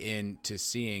gateway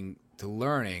into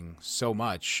learning so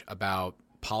much about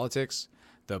politics,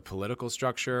 the political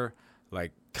structure,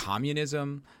 like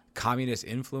communism, communist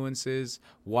influences,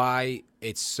 why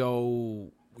it's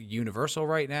so universal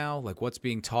right now, like what's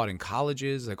being taught in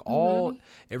colleges, like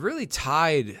it really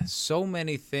tied so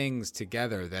many things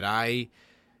together that I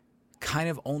kind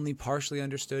of only partially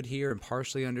understood here and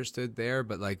partially understood there.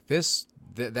 But like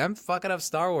them fucking up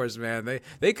Star Wars, man,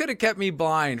 they could have kept me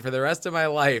blind for the rest of my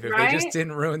life if they just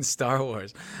didn't ruin Star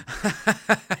Wars.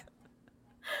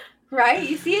 Right?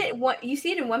 You see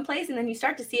it in one place, and then you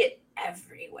start to see it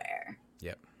everywhere.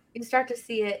 Yep. You start to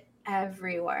see it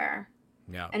everywhere.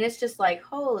 Yeah. And it's just like,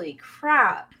 holy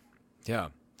crap. Yeah.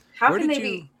 How can they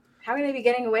be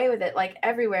getting away with it like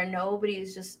everywhere?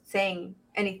 Nobody's just saying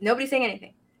anything. Nobody's saying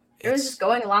anything. Everyone's just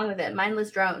going along with it.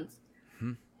 Mindless drones.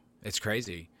 It's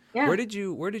crazy. Yeah. Where did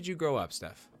you grow up,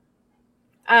 Steph?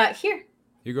 Here.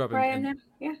 You grew up in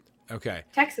yeah. Okay.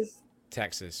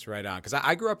 Texas, right on. Because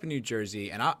I grew up in New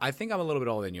Jersey, and I think I'm a little bit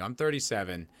older than you. I'm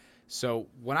 37. So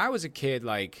when I was a kid,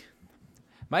 like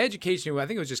my education, I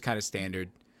think it was just kind of standard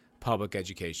public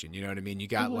education. You know what I mean? You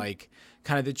got like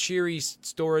kind of the cheery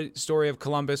story of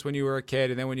Columbus when you were a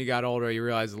kid, and then when you got older, you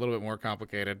realized a little bit more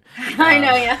complicated. I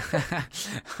know, yeah.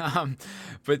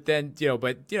 But then,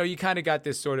 you kind of got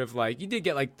this sort of like, you did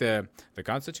get like the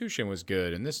Constitution was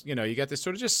good, and this, you got this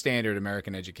sort of just standard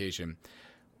American education.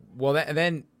 Well, and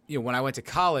then, when I went to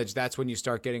college, that's when you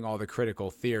start getting all the critical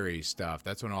theory stuff.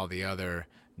 That's when all the other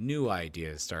new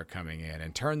ideas start coming in.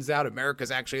 And turns out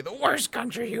America's actually the worst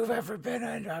country you've ever been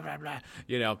in, blah, blah, blah.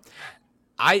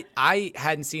 I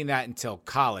hadn't seen that until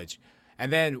college.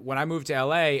 And then when I moved to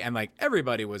LA and like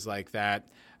everybody was like that,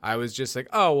 I was just like,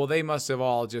 oh, well, they must have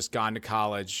all just gone to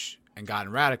college and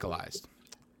gotten radicalized.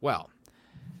 Well,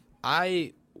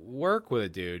 I work with a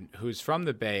dude who's from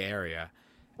the Bay Area,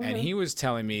 and he was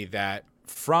telling me that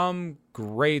from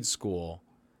grade school,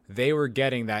 they were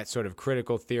getting that sort of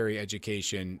critical theory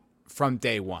education from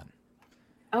day one.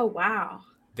 Oh, wow.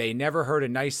 They never heard a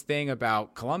nice thing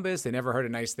about Columbus. They never heard a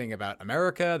nice thing about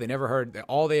America. They never heard,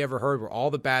 all they ever heard were all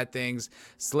the bad things,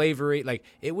 slavery. Like,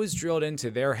 it was drilled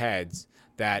into their heads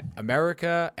that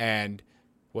America and,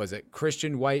 was it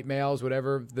Christian white males,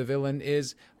 whatever the villain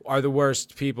is, are the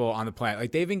worst people on the planet.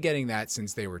 Like, they've been getting that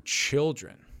since they were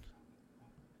children,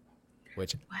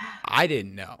 which I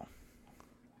didn't know.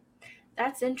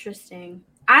 That's interesting.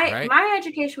 Right? My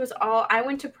education was I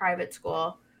went to private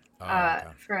school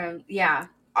from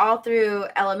all through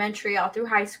elementary, all through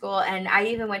high school, and I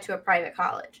even went to a private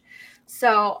college.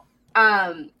 So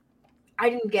I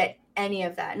didn't get any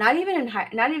of that. Not even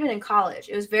in college.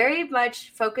 It was very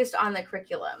much focused on the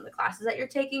curriculum. The classes that you're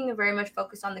taking are very much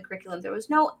focused on the curriculum. There was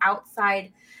no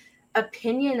outside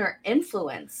opinion or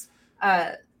influence.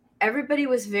 Everybody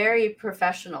was very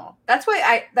professional. That's why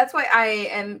I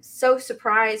am so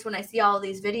surprised when I see all of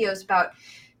these videos about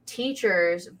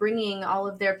teachers bringing all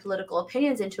of their political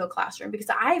opinions into a classroom, because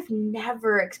I've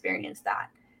never experienced that.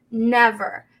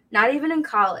 Never. Not even in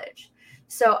college.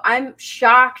 So I'm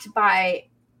shocked by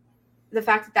the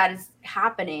fact that that is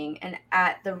happening, and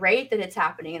at the rate that it's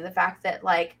happening, and the fact that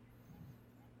like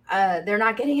they're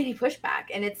not getting any pushback.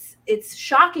 And it's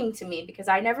shocking to me, because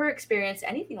I never experienced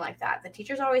anything like that. The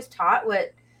teachers always taught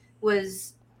what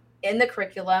was in the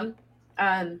curriculum.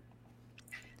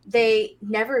 They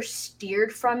never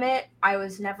steered from it. I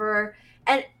was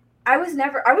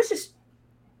just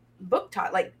book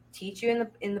taught, like teach you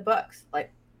in the books.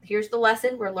 Like, here's the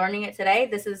lesson. We're learning it today.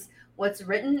 This is what's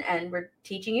written, and we're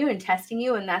teaching you and testing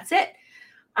you, and that's it.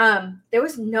 There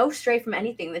was no stray from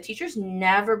anything. The teachers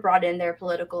never brought in their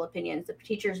political opinions. The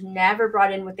teachers never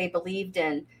brought in what they believed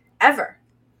in, ever.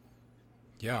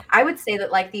 Yeah. I would say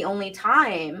that like the only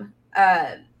time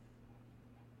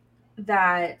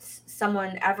that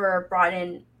someone ever brought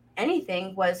in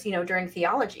anything was, during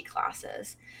theology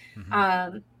classes,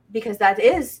 because that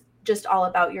is just all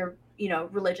about your,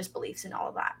 religious beliefs and all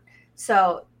of that.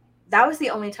 So that was the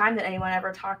only time that anyone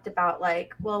ever talked about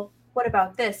like, well, what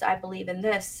about this? I believe in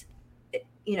this.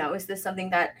 Is this something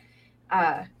that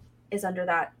is under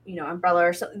that, umbrella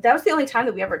or something? That was the only time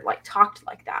that we ever like talked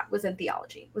like that, was in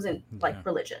theology, was in like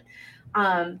religion.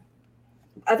 Other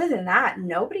than that,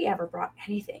 nobody ever brought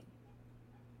anything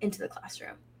into the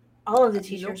classroom. All of the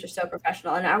teachers are so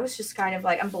professional. And I was just kind of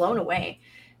like, I'm blown away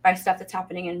by stuff that's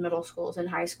happening in middle schools and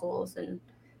high schools. And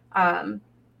I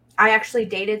actually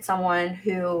dated someone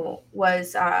who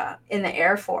was in the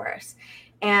Air Force.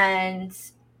 And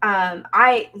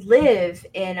I live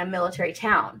in a military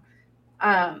town.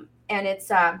 And it's,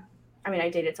 I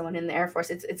dated someone in the Air Force.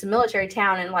 It's a military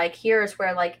town. And like, here's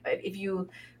where like, if you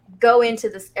go into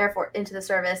this into the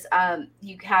service,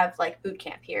 you have like boot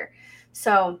camp here.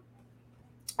 So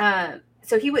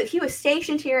he was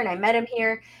stationed here, and I met him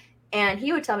here, and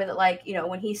he would tell me that like,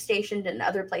 when he's stationed in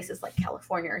other places like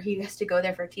California, or he has to go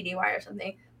there for TDY or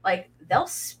something, like they'll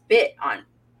spit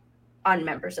on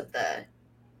members of the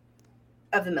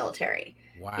military.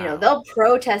 Wow. They'll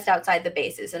protest outside the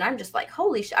bases, and I'm just like,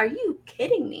 holy shit, are you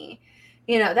kidding me?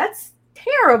 That's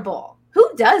terrible.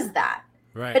 Who does that?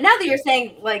 Right. But now that you're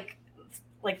saying like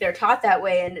they're taught that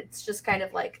way, and it's just kind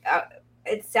of like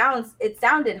it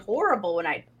sounded horrible when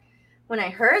I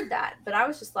heard that. But I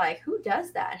was just like, who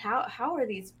does that? How are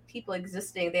these people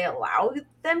existing? They allow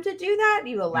them to do that?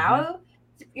 You allow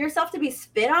yourself to be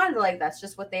spit on? Like, that's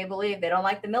just what they believe. They don't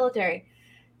like the military.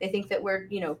 They think that we're,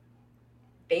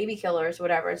 baby killers,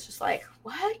 whatever. It's just like,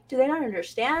 what? Do they not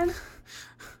understand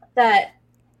that?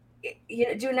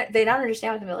 They don't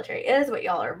understand what the military is, what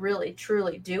y'all are really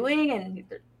truly doing, and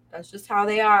that's just how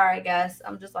they are, I guess.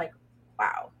 I'm just like,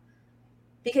 wow.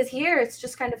 Because here it's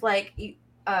just kind of like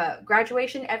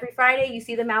graduation every Friday. You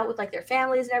see them out with like their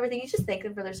families and everything. You just thank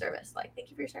them for their service. Like, thank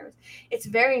you for your service. It's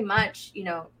very much,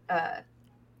 you're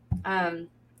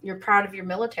proud of your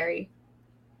military.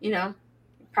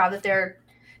 Proud that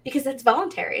because it's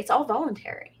voluntary. It's all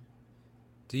voluntary.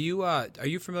 Do you are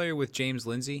you familiar with James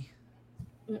Lindsay?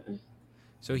 Mm-mm.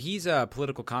 So he's a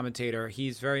political commentator.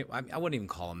 He's very, I wouldn't even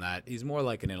call him that. He's more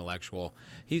like an intellectual.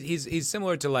 He's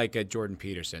similar to like a Jordan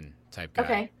Peterson type guy.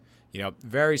 Okay.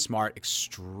 Very smart,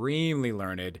 extremely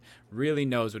learned, really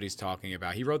knows what he's talking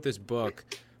about. He wrote this book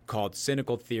called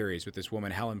Cynical Theories with this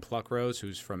woman, Helen Pluckrose,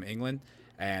 who's from England.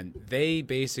 And they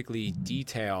basically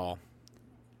detail,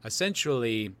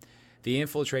 essentially, the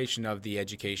infiltration of the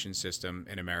education system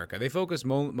in America. They focus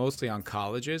mostly on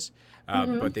colleges,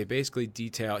 but they basically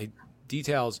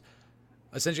details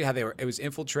essentially how it was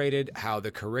infiltrated, how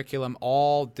the curriculum,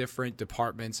 all different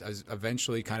departments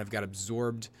eventually kind of got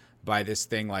absorbed by this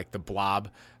thing like the blob.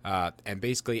 And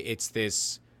basically it's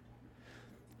this,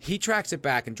 he tracks it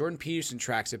back, and Jordan Peterson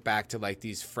tracks it back to like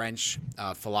these French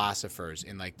philosophers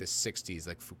in like the 60s,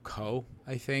 like Foucault,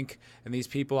 I think. And these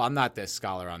people, I'm not the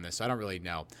scholar on this, so I don't really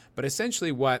know. But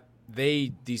essentially what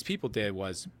these people did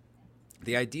was,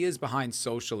 the ideas behind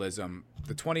socialism,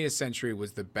 the 20th century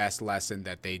was the best lesson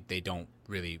that they don't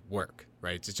really work,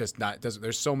 right? It's just not,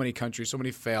 there's so many countries, so many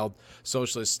failed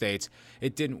socialist states.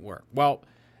 It didn't work. Well,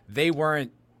 they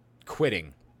weren't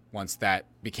quitting once that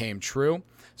became true.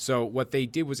 So what they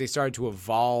did was they started to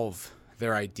evolve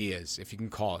their ideas, if you can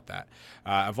call it that,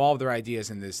 evolve their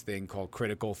ideas in this thing called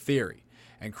critical theory.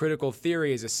 And critical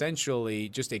theory is essentially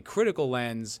just a critical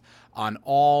lens on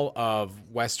all of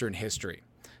Western history.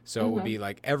 So it would be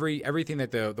like everything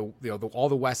that all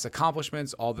the West's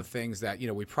accomplishments, all the things that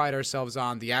we pride ourselves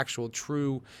on, the actual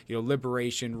true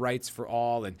liberation, rights for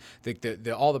all, and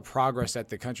all the progress that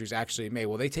the country's actually made.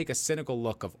 Well, they take a cynical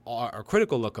look of or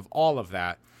critical look of all of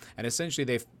that, and essentially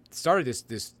they've started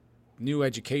this new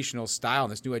educational style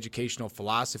and this new educational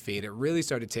philosophy, and it really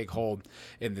started to take hold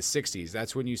in the 60s.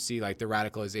 That's when you see like the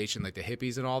radicalization, like the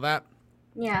hippies and all that.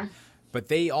 Yeah. But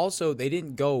they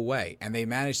didn't go away, and they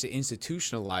managed to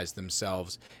institutionalize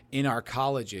themselves in our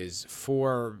colleges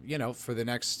for the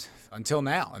next, until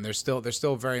now. And they're still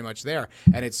very much there,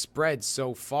 and it's spread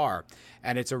so far.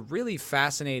 And it's a really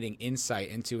fascinating insight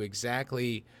into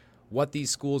exactly what these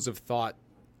schools of thought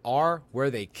are, where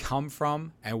they come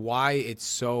from, and why it's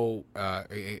so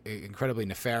incredibly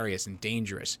nefarious and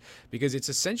dangerous, because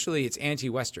it's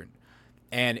anti-Western.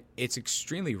 And it's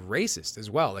extremely racist as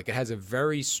well. Like, it has a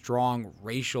very strong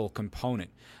racial component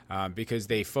because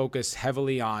they focus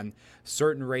heavily on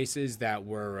certain races that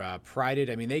were prided.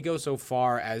 I mean, they go so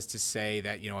far as to say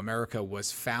that, America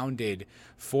was founded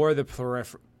for the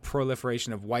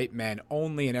proliferation of white men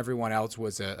only, and everyone else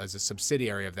was as a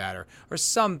subsidiary of that, or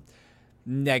some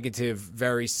negative,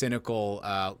 very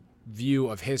cynical view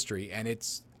of history. And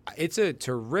it's a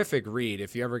terrific read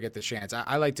if you ever get the chance.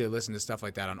 I like to listen to stuff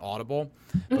like that on Audible.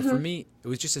 But for me, it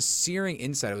was just a searing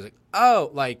insight. I was like, oh,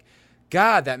 like,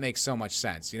 God, that makes so much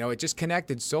sense. It just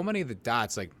connected so many of the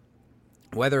dots, like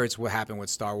whether it's what happened with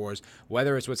Star Wars,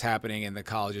 whether it's what's happening in the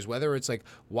colleges, whether it's like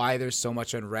why there's so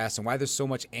much unrest and why there's so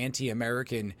much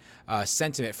anti-American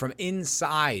sentiment from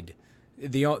inside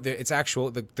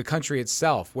the country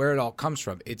itself, where it all comes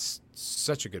from. It's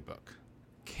such a good book.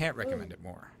 Can't recommend it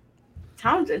more.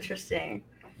 Sounds interesting.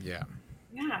 Yeah.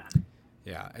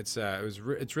 It's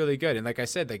really good. And like I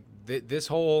said, like this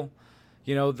whole,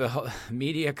 the whole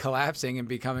media collapsing and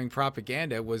becoming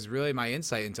propaganda was really my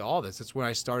insight into all this. That's when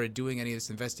I started doing any of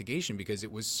this investigation, because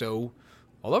it was so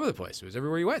all over the place. It was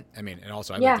everywhere you went. I mean, and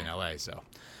also I lived in LA, so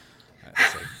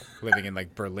it's like living in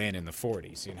like Berlin in the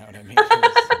 40s. You know what I mean?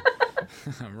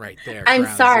 I'm right there. I'm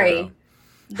sorry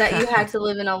that you had to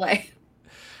live in LA.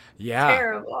 Yeah.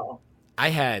 Terrible. I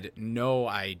had no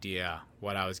idea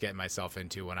what I was getting myself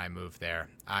into when I moved there.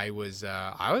 I was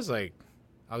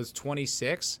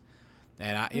 26,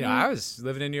 and I was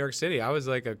living in New York City. I was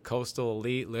like a coastal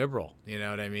elite liberal. You know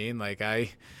what I mean? Like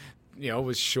I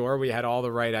was sure we had all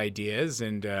the right ideas,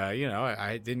 and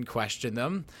I didn't question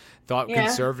them. Thought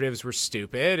conservatives were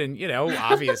stupid, and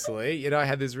obviously, I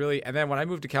had this really. And then when I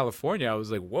moved to California, I was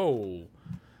like, whoa,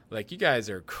 like you guys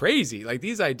are crazy. Like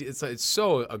these ideas, it's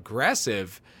so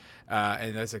aggressive.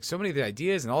 And there's like so many of the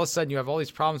ideas, and all of a sudden you have all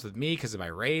these problems with me because of my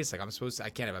race. Like I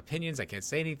can't have opinions. I can't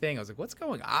say anything. I was like, what's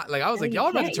going on? Like I was like, y'all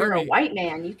are about to turn me. You're a white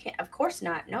man. You can't. Of course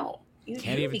not. No. You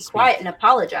can't even be quiet and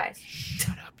apologize.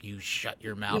 Shut up. You shut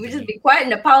your mouth. You would just be quiet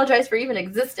and apologize for even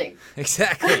existing.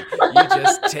 Exactly. You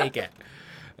just take it.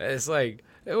 It's like,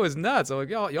 it was nuts. I'm like,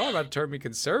 y'all are about to turn me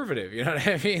conservative. You know what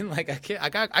I mean? Like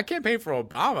I can't pay for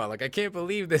Obama. Like I can't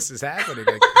believe this is happening.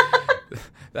 Like,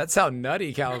 that's how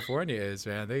nutty California is,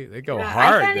 man. They go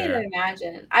hard. I can't even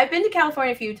imagine. I've been to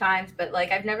California a few times, but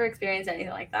like I've never experienced anything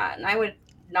like that, and I would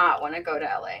not want to go to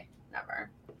LA. Never.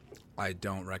 I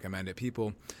don't recommend it.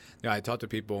 People, I talk to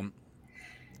people,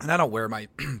 and I don't wear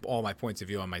all my points of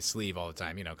view on my sleeve all the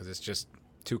time, because it's just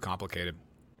too complicated.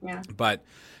 Yeah. But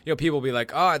people will be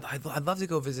like, oh, I'd love to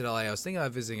go visit LA. I was thinking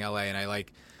about visiting LA, and I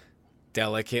like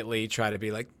delicately try to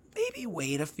be like, maybe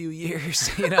wait a few years,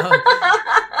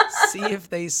 see if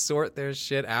they sort their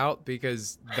shit out,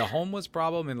 because the homeless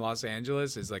problem in Los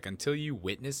Angeles is like, until you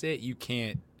witness it, you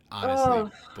can't honestly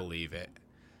believe it.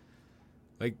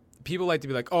 Like, people like to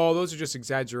be like, oh, those are just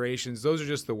exaggerations. Those are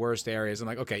just the worst areas. I'm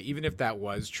like, okay, even if that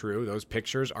was true, those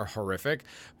pictures are horrific,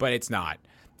 but it's not.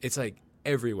 It's like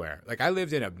everywhere. Like, I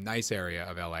lived in a nice area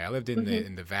of LA. I lived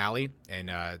in the valley in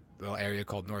a little area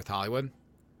called North Hollywood.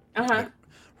 Like,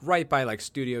 right by like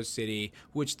Studio City,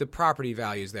 which the property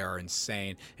values there are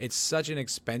insane. It's such an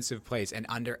expensive place. And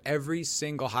under every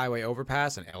single highway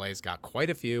overpass, and LA's got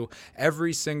quite a few,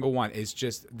 every single one is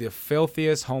just the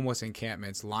filthiest homeless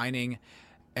encampments lining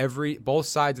both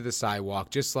sides of the sidewalk,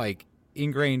 just like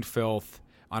ingrained filth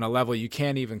on a level you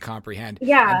can't even comprehend.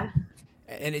 Yeah.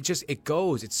 And it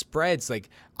spreads. Like,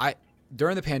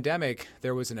 during the pandemic,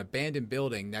 there was an abandoned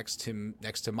building next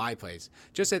to my place.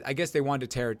 I guess they wanted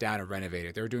to tear it down and renovate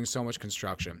it. They were doing so much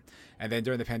construction. And then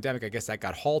during the pandemic, I guess that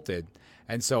got halted.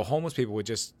 And so homeless people would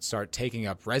just start taking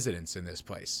up residence in this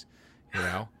place, you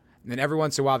know? And then every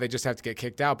once in a while, they just have to get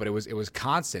kicked out. But it was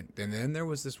constant. And then there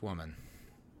was this woman.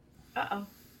 Uh-oh.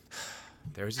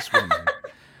 There was this woman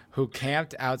who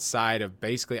camped outside of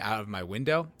my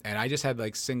window. And I just had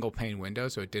like single pane window,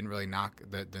 so it didn't really knock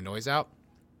the noise out.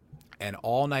 And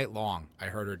all night long, I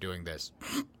heard her doing this.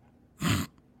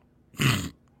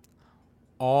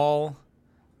 All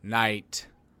night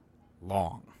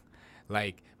long.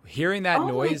 Like, hearing that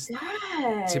noise,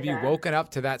 to be woken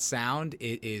up to that sound,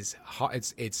 it's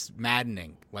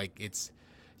maddening. Like,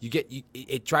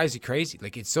 it drives you crazy.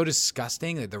 Like, it's so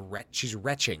disgusting. Like, she's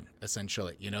retching,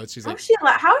 essentially. You know, she's like,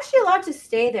 how is she allowed to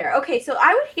stay there? Okay, so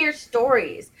I would hear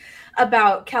stories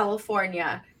about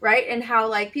California, right? And how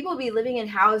like people would be living in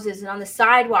houses and on the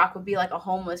sidewalk would be like a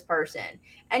homeless person,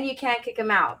 and you can't kick them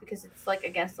out because it's like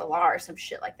against the law or some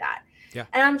shit like that. Yeah.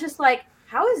 And I'm just like,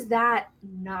 how is that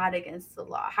not against the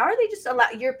law? How are they just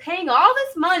you're paying all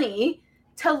this money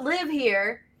to live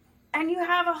here, and you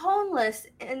have a homeless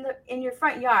in your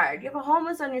front yard. You have a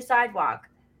homeless on your sidewalk,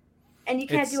 and you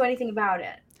can't do anything about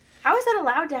it. How is that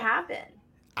allowed to happen?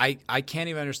 I can't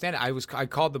even understand it. I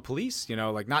called the police, you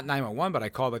know, like not 911, but I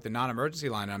called like the non-emergency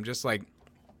line. And I'm just like,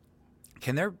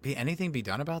 can there be anything be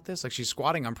done about this? Like, she's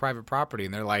squatting on private property,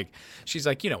 and she's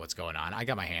like, you know what's going on. I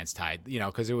got my hands tied, you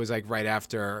know, because it was like right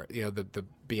after, you know, the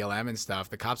BLM and stuff.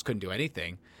 The cops couldn't do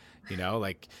anything. You know,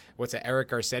 like Eric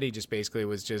Garcetti just basically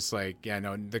was just like, yeah,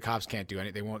 no, the cops can't do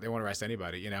anything. They won't arrest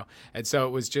anybody, you know? And so it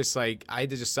was just like, I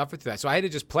had to just suffer through that. So I had to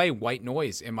just play white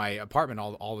noise in my apartment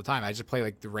all the time. I just play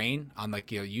like the rain on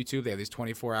like, you know, YouTube. They have these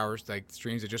 24 hours like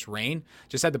streams of just rain.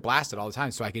 Just had to blast it all the time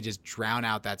so I could just drown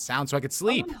out that sound so I could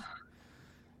sleep. Oh,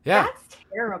 yeah. That's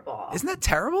terrible. Isn't that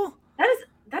terrible?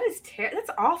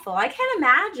 That's awful. I can't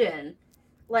imagine.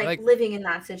 Like living in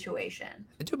that situation.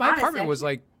 Dude, my apartment was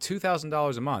like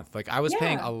 $2,000 a month. Like, I was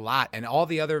paying a lot, and all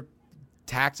the other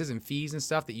taxes and fees and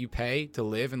stuff that you pay to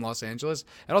live in Los Angeles.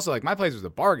 And also, like, my place was a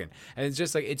bargain, and it's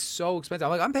just like, it's so expensive.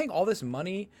 I'm like, I'm paying all this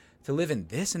money to live in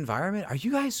this environment. Are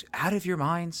you guys out of your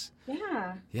minds?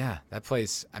 Yeah. Yeah, that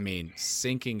place. I mean,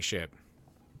 sinking ship.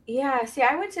 Yeah. See,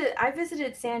 I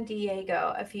visited San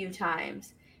Diego a few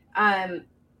times, and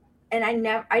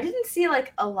I didn't see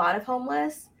like a lot of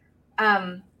homeless.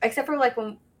 Except for like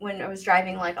when I was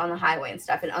driving like on the highway and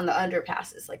stuff and on the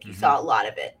underpasses, like you saw a lot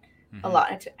of it, a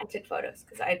lot. I took photos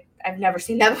because I've never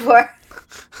seen that before.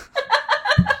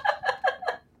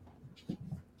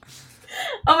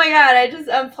 Oh my God, I just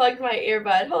unplugged my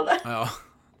earbud. Hold on. Oh.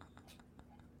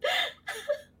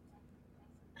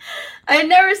 I had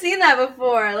never seen that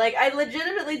before. Like, I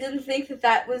legitimately didn't think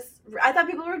that was, I thought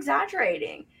people were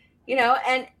exaggerating, you know?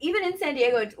 And even in San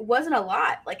Diego, it wasn't a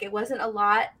lot. Like, it wasn't a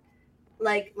lot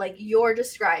like you're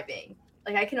describing.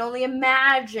 Like, I can only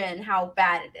imagine how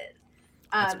bad it is.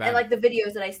 And like the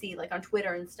videos that I see like on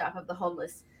Twitter and stuff of the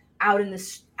homeless out in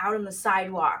the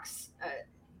sidewalks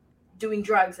doing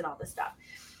drugs and all this stuff.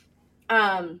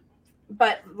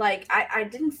 But like I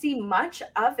didn't see much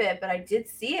of it, but I did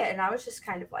see it, and I was just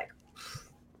kind of like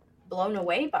blown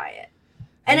away by it.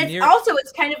 And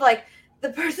it's kind of like the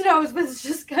person I was with is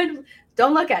just kind of,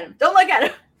 don't look at him.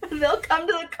 They'll come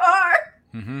to the car.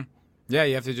 Mm-hmm. Yeah,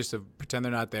 you have to just pretend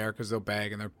they're not there because they'll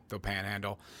beg and they'll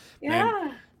panhandle. Yeah.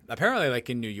 And apparently, like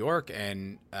in New York,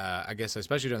 and I guess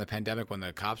especially during the pandemic when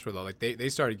the cops were low, like they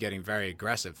started getting very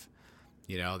aggressive.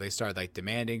 You know, they started like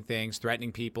demanding things,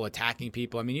 threatening people, attacking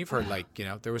people. I mean, you've heard like, you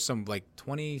know, there was some like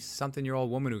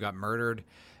 20-something-year-old woman who got murdered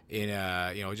in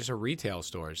just a retail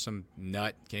store. Some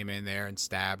nut came in there and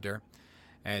stabbed her.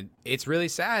 And it's really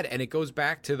sad. And it goes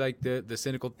back to like the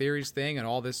cynical theories thing and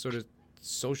all this sort of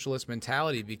socialist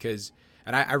mentality because,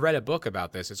 and I read a book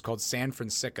about this. It's called San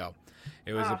Francisco.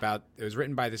 It was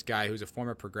written by this guy who's a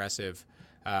former progressive,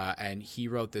 and he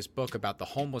wrote this book about the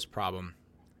homeless problem.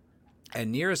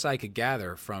 And near as I could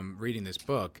gather from reading this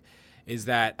book is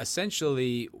that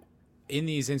essentially in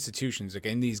these institutions, like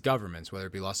in these governments, whether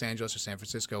it be Los Angeles or San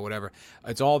Francisco, whatever,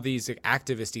 it's all these like,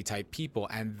 activisty type people,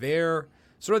 and their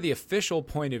sort of the official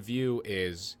point of view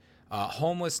is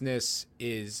homelessness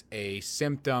is a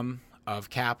symptom of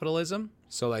capitalism.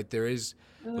 So like there is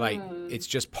like it's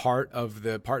just part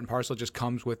and parcel, just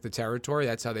comes with the territory.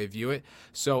 That's how they view it.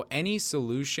 So any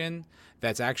solution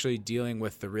that's actually dealing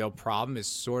with the real problem is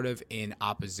sort of in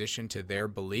opposition to their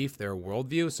belief, their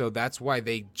worldview. So that's why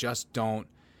they just don't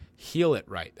heal it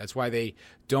right. That's why they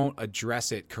don't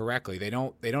address it correctly. They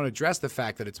don't address the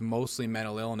fact that it's mostly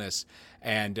mental illness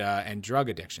and drug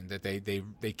addiction. That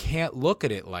they can't look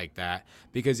at it like that,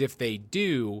 because if they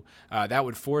do, that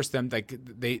would force them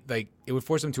it would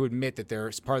force them to admit that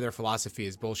part of their philosophy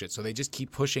is bullshit. So they just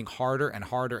keep pushing harder and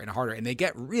harder and harder, and they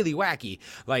get really wacky.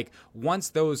 Like once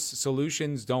those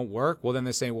solutions don't work, well then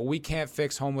they're saying, well, we can't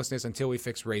fix homelessness until we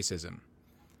fix racism.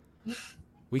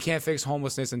 We can't fix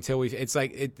homelessness until it's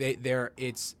like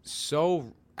it's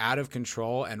so out of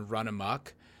control and run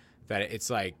amok that it's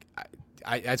like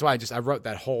that's why I wrote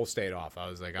that whole state off. I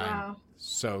was like, wow. I'm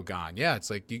so gone. Yeah, it's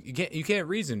like you can't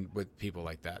reason with people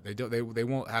like that. They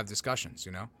won't have discussions.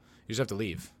 You just have to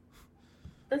leave.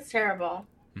 That's terrible.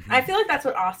 Mm-hmm. I feel like that's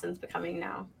what Austin's becoming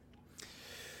now.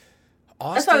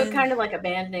 Austin, that's why we're kind of like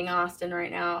abandoning Austin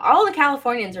right now. All the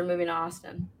Californians are moving to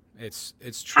Austin. It's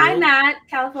true. Hi, Matt,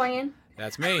 Californian.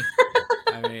 That's me.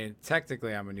 I mean,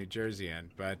 technically, I'm a New Jerseyan,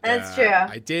 but that's true.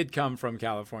 I did come from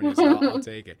California, so I'll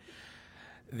take it.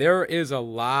 There is a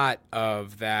lot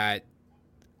of that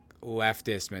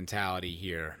leftist mentality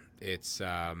here. It's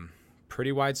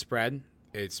pretty widespread.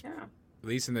 It's at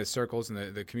least in the circles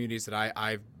and the communities that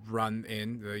I've run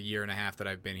in the year and a half that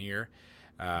I've been here.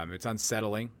 It's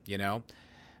unsettling,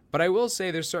 But I will say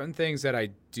there's certain things that I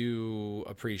do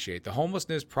appreciate. The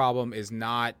homelessness problem is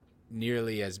not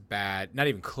nearly as bad, not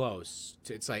even close.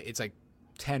 It's like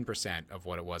 10% of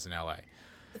what it was in LA.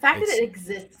 The fact that it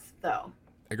exists, though.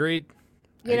 Agreed.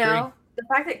 The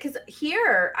fact that, because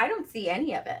here I don't see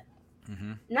any of it.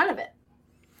 Mm-hmm. None of it.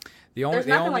 There's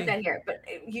nothing like that here. But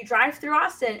you drive through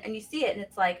Austin and you see it, and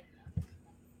it's like,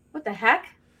 what the heck?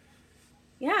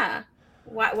 Yeah.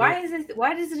 Why is this?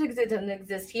 Why does it exist? It doesn't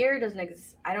exist here. It doesn't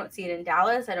exist. I don't see it in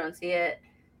Dallas. I don't see it.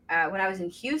 When I was in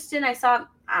Houston, I saw,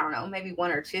 I don't know, maybe one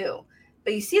or two.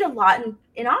 But you see it a lot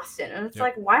in Austin. And it's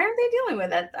like, why aren't they dealing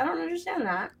with it? I don't understand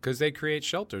that. Because they create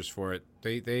shelters for it.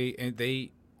 They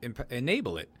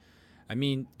enable it. I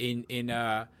mean,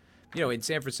 in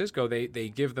San Francisco, they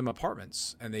give them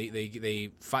apartments, and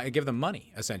they give them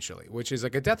money, essentially, which is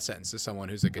like a death sentence to someone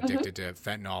who's like addicted to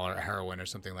fentanyl or heroin or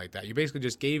something like that. You basically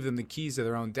just gave them the keys to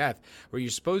their own death, where you're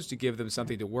supposed to give them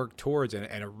something to work towards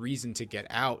and a reason to get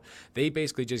out. They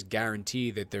basically just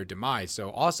guarantee that their demise.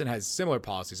 So Austin has similar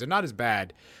policies. They're not as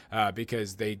bad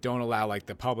because they don't allow like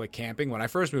the public camping. When I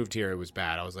first moved here, it was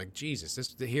bad. I was like, Jesus,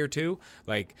 this here too?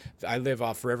 Like, I live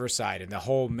off Riverside, and the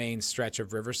whole main stretch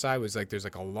of Riverside was like, there's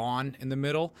like a lawn in the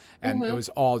middle, and it was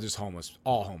all just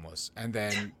all homeless. And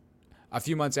then a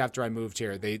few months after I moved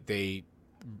here, they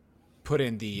put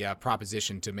in the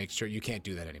proposition to make sure you can't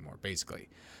do that anymore, basically.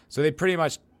 So they pretty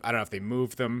much, I don't know if they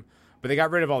moved them, but they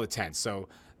got rid of all the tents. So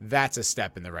that's a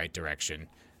step in the right direction.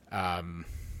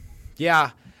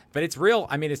 Yeah, but it's real.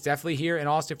 I mean, it's definitely here in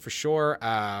Austin for sure.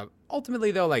 Ultimately,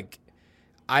 though, like,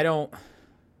 I don't,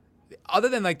 other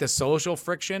than like the social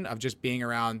friction of just being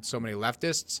around so many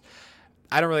leftists,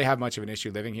 I don't really have much of an issue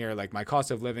living here. Like, my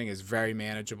cost of living is very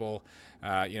manageable.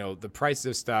 The prices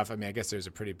of stuff, I mean, I guess there's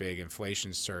a pretty big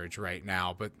inflation surge right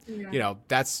now, but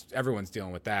that's, everyone's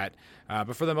dealing with that.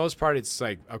 But for the most part, it's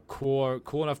like a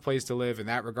cool enough place to live in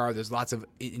that regard. There's lots of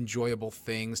enjoyable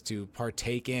things to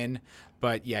partake in,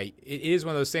 but yeah, it is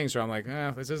one of those things where I'm like,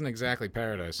 this isn't exactly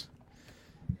paradise.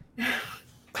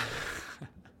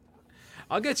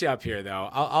 I'll get you up here though.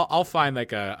 I'll find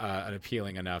like an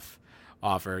appealing enough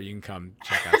offer. You can come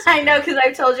check out. I know, because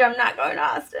I've told you I'm not going to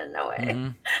Austin. No way.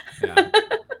 Mm-hmm. Yeah.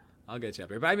 I'll get you up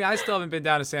here. But I mean, I still haven't been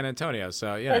down to San Antonio,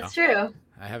 so That's true.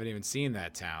 I haven't even seen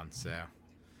that town, so.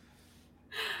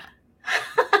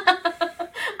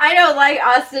 I don't like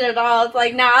Austin at all. It's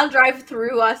like, I'll drive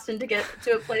through Austin to get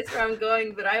to a place where I'm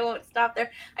going, but I won't stop there.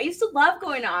 I used to love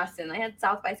going to Austin. They had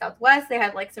South by Southwest. They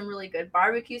had like some really good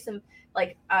barbecue, some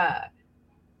like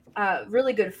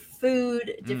really good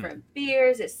food, different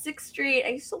beers at 6th Street. I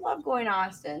used to love going to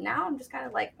Austin. Now I'm just kind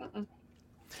of like,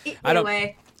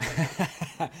 away.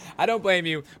 I don't blame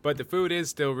you, but the food is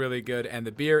still really good, and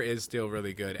the beer is still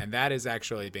really good, and that has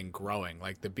actually been growing.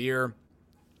 Like, the beer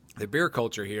the beer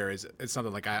culture here is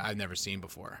something like I've never seen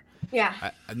before.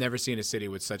 Yeah. I've never seen a city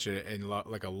with such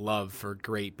like a love for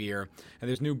great beer, and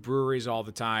there's new breweries all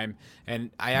the time.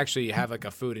 And I actually have like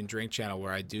a food and drink channel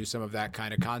where I do some of that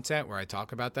kind of content where I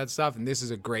talk about that stuff. And this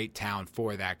is a great town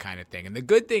for that kind of thing. And the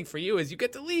good thing for you is you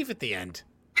get to leave at the end.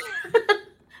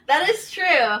 That is true.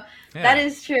 Yeah. That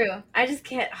is true. I just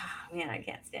can't. Oh, man, I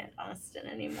can't stand Austin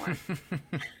anymore.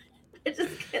 I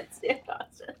just can't stand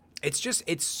Austin.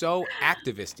 It's so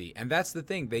activisty, and that's the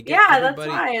thing. They get Yeah,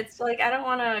 everybody... that's why. It's like I don't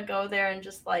want to go there and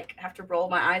just like have to roll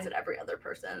my eyes at every other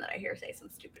person that I hear say some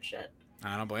stupid shit.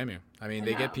 I don't blame you. I mean,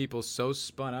 they get people so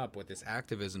spun up with this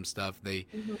activism stuff. They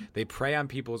prey on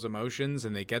people's emotions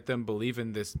and they get them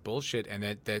believing this bullshit,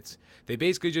 and that's they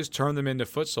basically just turn them into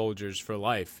foot soldiers for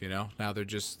life. You know, now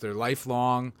they're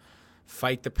lifelong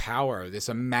fight the power. This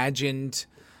imagined,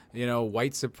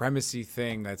 white supremacy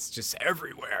thing that's just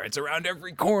everywhere. It's around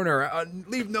every corner.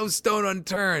 Leave no stone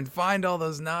unturned. Find all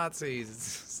those Nazis.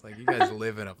 It's like you guys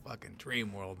live in a fucking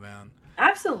dream world, man.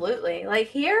 Absolutely. Like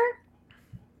here,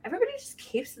 everybody just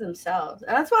keeps to themselves,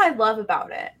 and that's what I love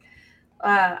about it.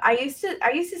 I used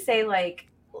to say like,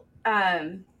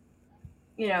 San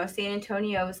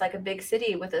Antonio was like a big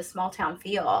city with a small town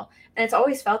feel, and it's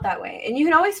always felt that way. And you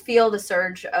can always feel the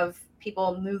surge of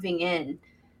people moving in.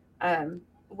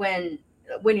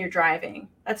 When you're driving,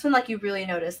 that's when like you really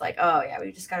notice like, oh yeah,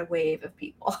 we just got a wave of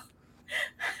people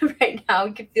right now.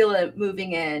 You can feel it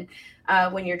moving in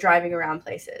when you're driving around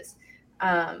places.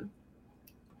 And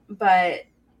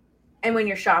when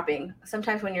you're shopping,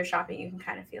 sometimes when you're shopping, you can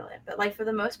kind of feel it. But like for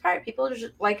the most part, people are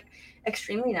just like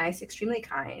extremely nice, extremely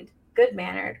kind, good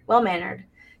mannered, well mannered.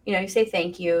 You say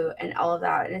thank you and all of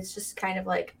that. And it's just kind of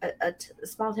like a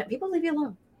small town. People leave you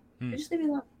alone. They just leave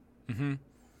you alone. Mm-hmm.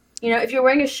 If you're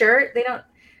wearing a shirt, they don't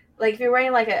like if you're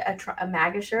wearing like a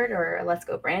MAGA shirt or a Let's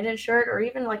Go Brandon shirt or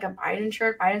even like a Biden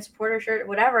shirt, Biden supporter shirt,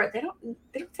 whatever. They don't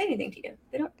say anything to you.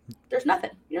 There's nothing.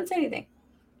 You don't say anything.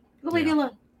 People leave you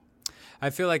alone.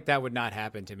 I feel like that would not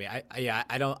happen to me.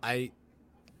 I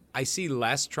see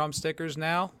less Trump stickers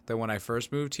now than when I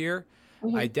first moved here.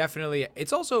 Mm-hmm.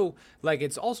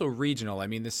 It's also regional. I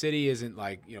mean, the city isn't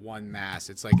like one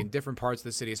mass. It's like in different parts of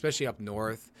the city, especially up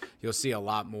north, you'll see a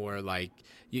lot more like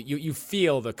you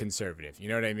feel the conservative, you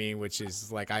know what I mean? Which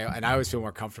is like, I always feel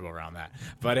more comfortable around that,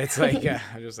 but it's like,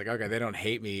 I'm just like, okay, they don't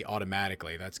hate me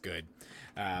automatically. That's good.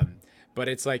 But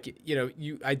it's like,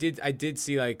 I did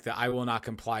see like the I will not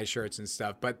comply shirts and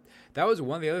stuff, but that was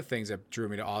one of the other things that drew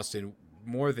me to Austin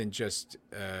more than just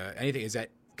anything, is that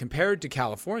compared to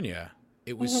California,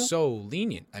 it was so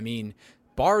lenient. I mean,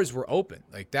 bars were open.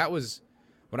 Like that was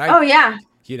when I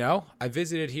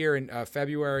visited here in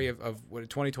February of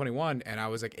 2021, and I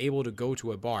was like able to go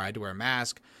to a bar. I had to wear a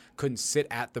mask, couldn't sit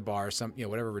at the bar,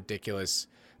 whatever ridiculous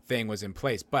thing was in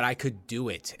place, but I could do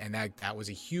it. And that was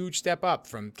a huge step up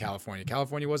from California.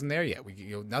 California wasn't there yet.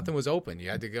 Nothing was open.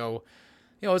 You had to go,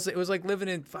 it was like living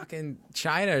in fucking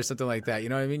China or something like that. You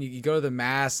know what I mean? You go to the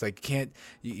mass, like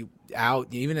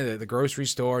even at the grocery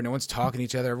store, no one's talking to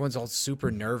each other. Everyone's all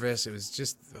super nervous. It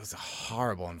was a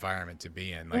horrible environment to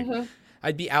be in. Like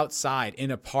I'd be outside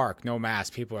in a park, no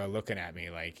mask. People are looking at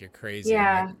me like you're crazy.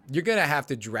 Yeah. Like, you're going to have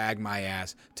to drag my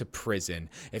ass to prison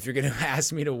if you're going to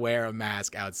ask me to wear a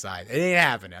mask outside. It ain't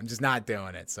happening. I'm just not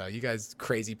doing it. So you guys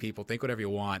crazy people, think whatever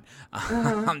you want.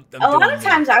 I'm a lot of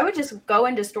times I would just go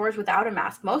into stores without a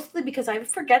mask, mostly because I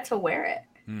forget to wear it.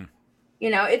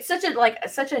 It's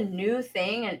such a new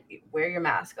thing, and wear your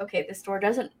mask. Okay, this store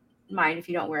doesn't mind if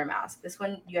you don't wear a mask. This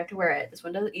one you have to wear it. This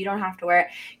one doesn't. You don't have to wear it.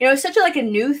 It's such a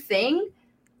new thing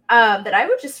that I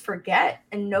would just forget,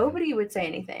 and nobody would say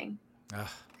anything.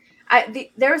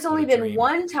 There's only been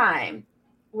one time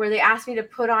where they asked me to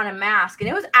put on a mask, and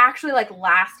it was actually like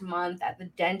last month at the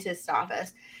dentist's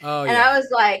office. Oh, and yeah.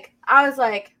 I was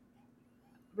like,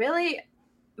 really?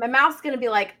 My mouth's gonna be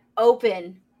like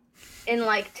open in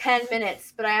like 10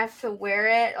 minutes, but I have to wear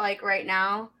it like right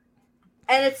now.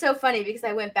 And it's so funny because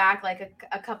I went back like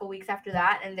a couple weeks after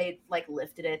that, and they like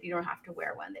lifted it. You don't have to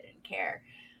wear one. They didn't care.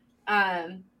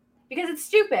 Because it's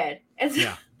stupid. It's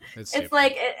stupid.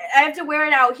 Like I have to wear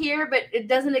it out here, but it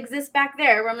doesn't exist back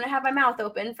there where I'm going to have my mouth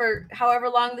open for however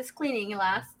long this cleaning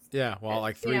lasts. Yeah, well,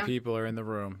 like three people are in the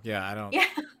room. Yeah, I don't. Yeah.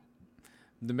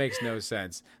 That makes no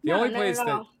sense. The only place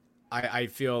that I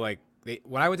feel like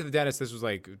when I went to the dentist, this was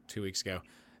like 2 weeks ago,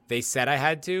 they said I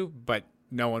had to, but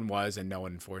no one was, and no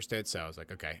one enforced it. So I was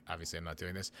like, okay, obviously I'm not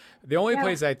doing this. The only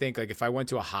place I think, like if I went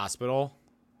to a hospital,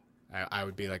 I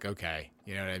would be like, okay,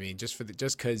 you know what I mean? Just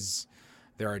because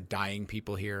there are dying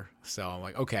people here. So I'm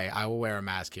like, okay, I will wear a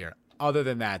mask here. Other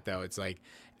than that, though, it's like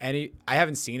I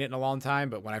haven't seen it in a long time,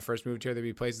 but when I first moved here, there'd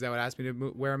be places that would ask me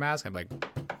to wear a mask. I'm like,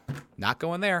 Not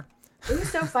going there. It was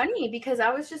so funny because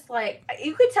I was just like,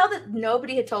 you could tell that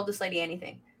nobody had told this lady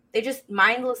anything. They just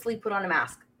mindlessly put on a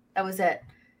mask. That was it.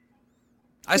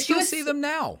 I still see them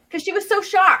now. Because she was so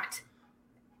shocked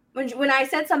when I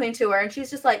said something to her, and she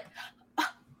was just like,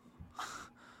 oh,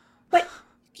 but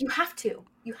you have to.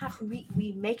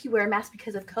 We make you wear a mask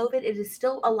because of COVID. It is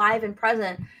still alive and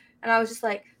present. And I was just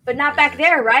like, but not back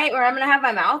there, right? Where I'm going to have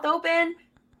my mouth open.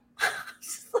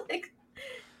 Just like,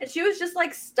 and she was just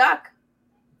like stuck.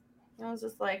 And I was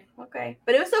just like, okay.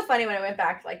 But it was so funny when I went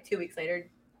back like 2 weeks later.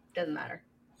 Doesn't matter.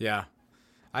 Yeah.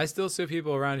 I still see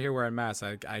people around here wearing masks.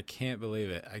 I can't believe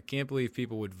it. I can't believe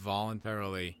people would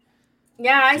voluntarily.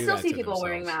 Yeah, I still see people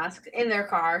wearing masks in their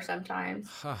car sometimes.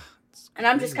 And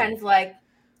I'm just kind of like,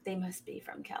 they must be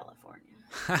from California.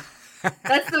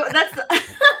 That's what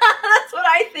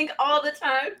I think all the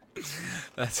time.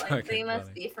 That's like they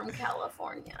must be from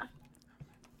California.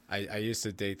 I used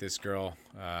to date this girl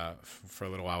for a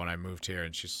little while when I moved here,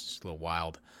 and she's just a little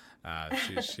wild.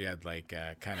 She had like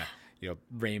kind of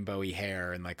rainbowy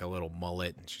hair and like a little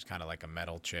mullet, and she's kind of like a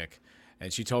metal chick.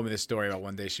 And she told me this story about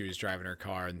one day she was driving her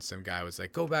car and some guy was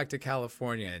like, go back to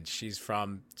California. And she's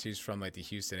from like the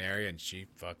Houston area, and she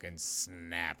fucking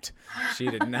snapped. She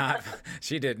did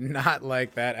not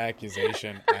like that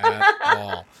accusation at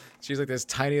all. She's like this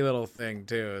tiny little thing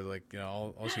too. Like,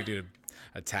 all she could do to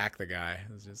attack the guy.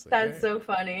 It was just like, that's so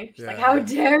funny. She's like, how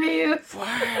dare you?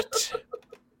 What?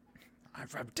 I'm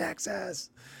from Texas.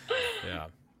 Yeah.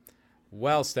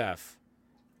 Well, Steph,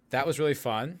 that was really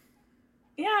fun.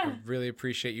 Yeah. I really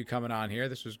appreciate you coming on here.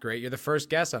 This was great. You're the first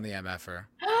guest on the MFer.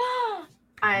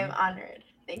 I'm honored.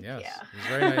 Thank you. It was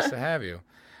very nice to have you.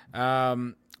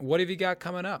 What have you got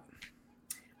coming up?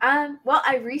 Well,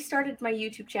 I restarted my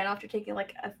YouTube channel after taking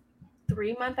like a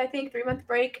 3-month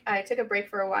break. I took a break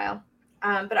for a while.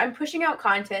 But I'm pushing out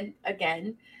content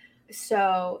again.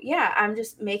 So yeah, I'm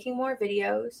just making more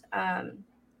videos. And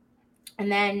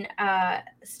then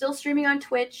still streaming on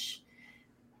Twitch.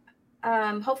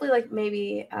 Hopefully like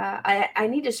maybe I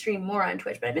need to stream more on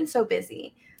Twitch, but I've been so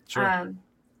busy. Sure.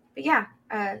 But yeah,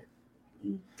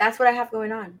 that's what I have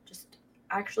going on. Just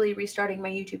actually restarting my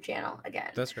YouTube channel again.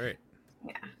 That's great.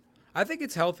 Yeah. I think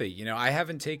it's healthy. I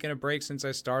haven't taken a break since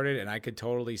I started, and I could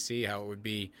totally see how it would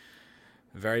be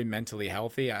very mentally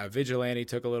healthy. Vigilante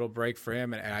took a little break for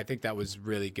him, and I think that was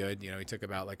really good. He took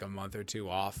about like a month or two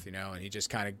off, and he just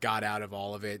kind of got out of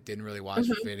all of it, didn't really watch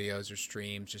videos or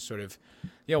streams, just sort of,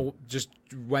 just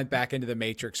went back into the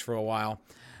matrix for a while,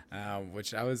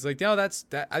 which I was like, I think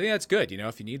that's good.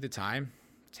 If you need the time,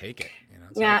 take it.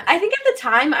 Yeah, I think at the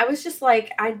time I was just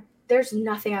like, there's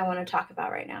nothing I want to talk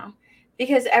about right now.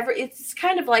 Because it's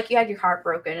kind of like you had your heart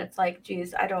broken. It's like,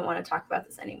 geez, I don't want to talk about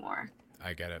this anymore.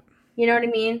 I get it. You know what I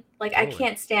mean? Like, totally. I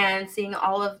can't stand seeing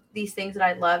all of these things that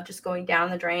I love just going down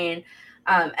the drain.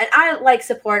 And I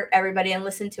support everybody and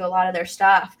listen to a lot of their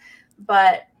stuff.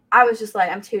 But I was just like,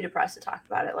 I'm too depressed to talk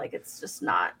about it. Like, it's just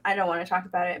not, I don't want to talk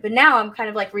about it. But now I'm kind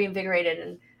of like reinvigorated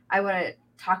and I want to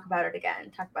talk about it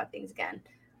again, talk about things again.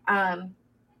 And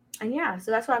yeah, so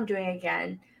that's what I'm doing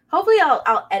again. Hopefully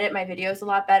I'll edit my videos a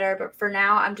lot better. But for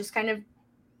now, I'm just kind of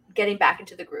getting back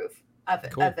into the groove of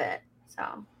it. Cool.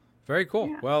 So. Very cool.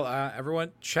 Yeah. Well,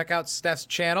 everyone, check out Steph's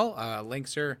channel.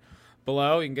 Links are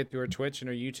below. You can get to her Twitch and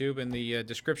her YouTube in the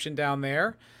description down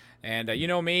there. And you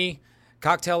know me,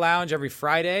 Cocktail Lounge every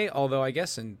Friday. Although I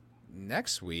guess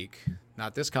next week,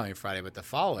 not this coming Friday, but the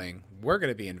following, we're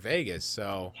going to be in Vegas.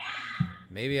 So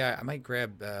maybe I might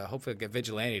grab, hopefully get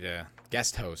Vigilante to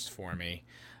guest host for me.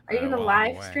 Are you going to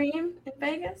live stream in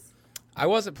Vegas? I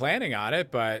wasn't planning on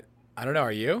it, but I don't know.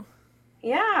 Are you?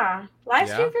 Yeah. Live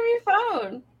stream from your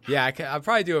phone. Yeah, I'll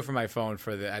probably do it from my phone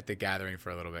at the gathering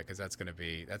for a little bit because that's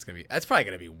probably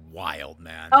gonna be wild,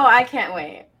 man. Oh, I can't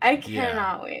wait! I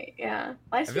cannot wait. Yeah,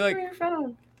 live stream from your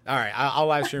phone. All right, I'll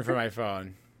live stream from my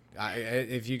phone.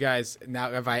 If you guys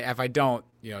if I don't,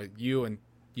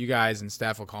 you guys and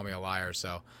Steph will call me a liar.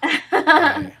 So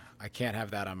I can't have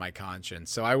that on my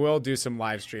conscience. So I will do some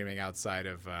live streaming outside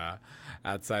of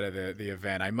the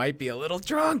event. I might be a little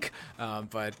drunk,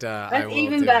 but that's I will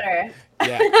even better.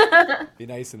 Yeah, be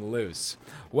nice and loose.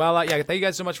 Well, thank you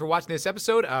guys so much for watching this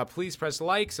episode. Please press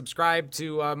like, subscribe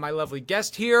to my lovely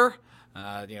guest here.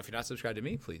 If you're not subscribed to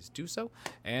me, please do so.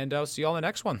 And I'll see you all in the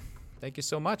next one. Thank you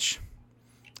so much.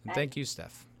 And thank you,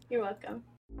 Steph. You're welcome.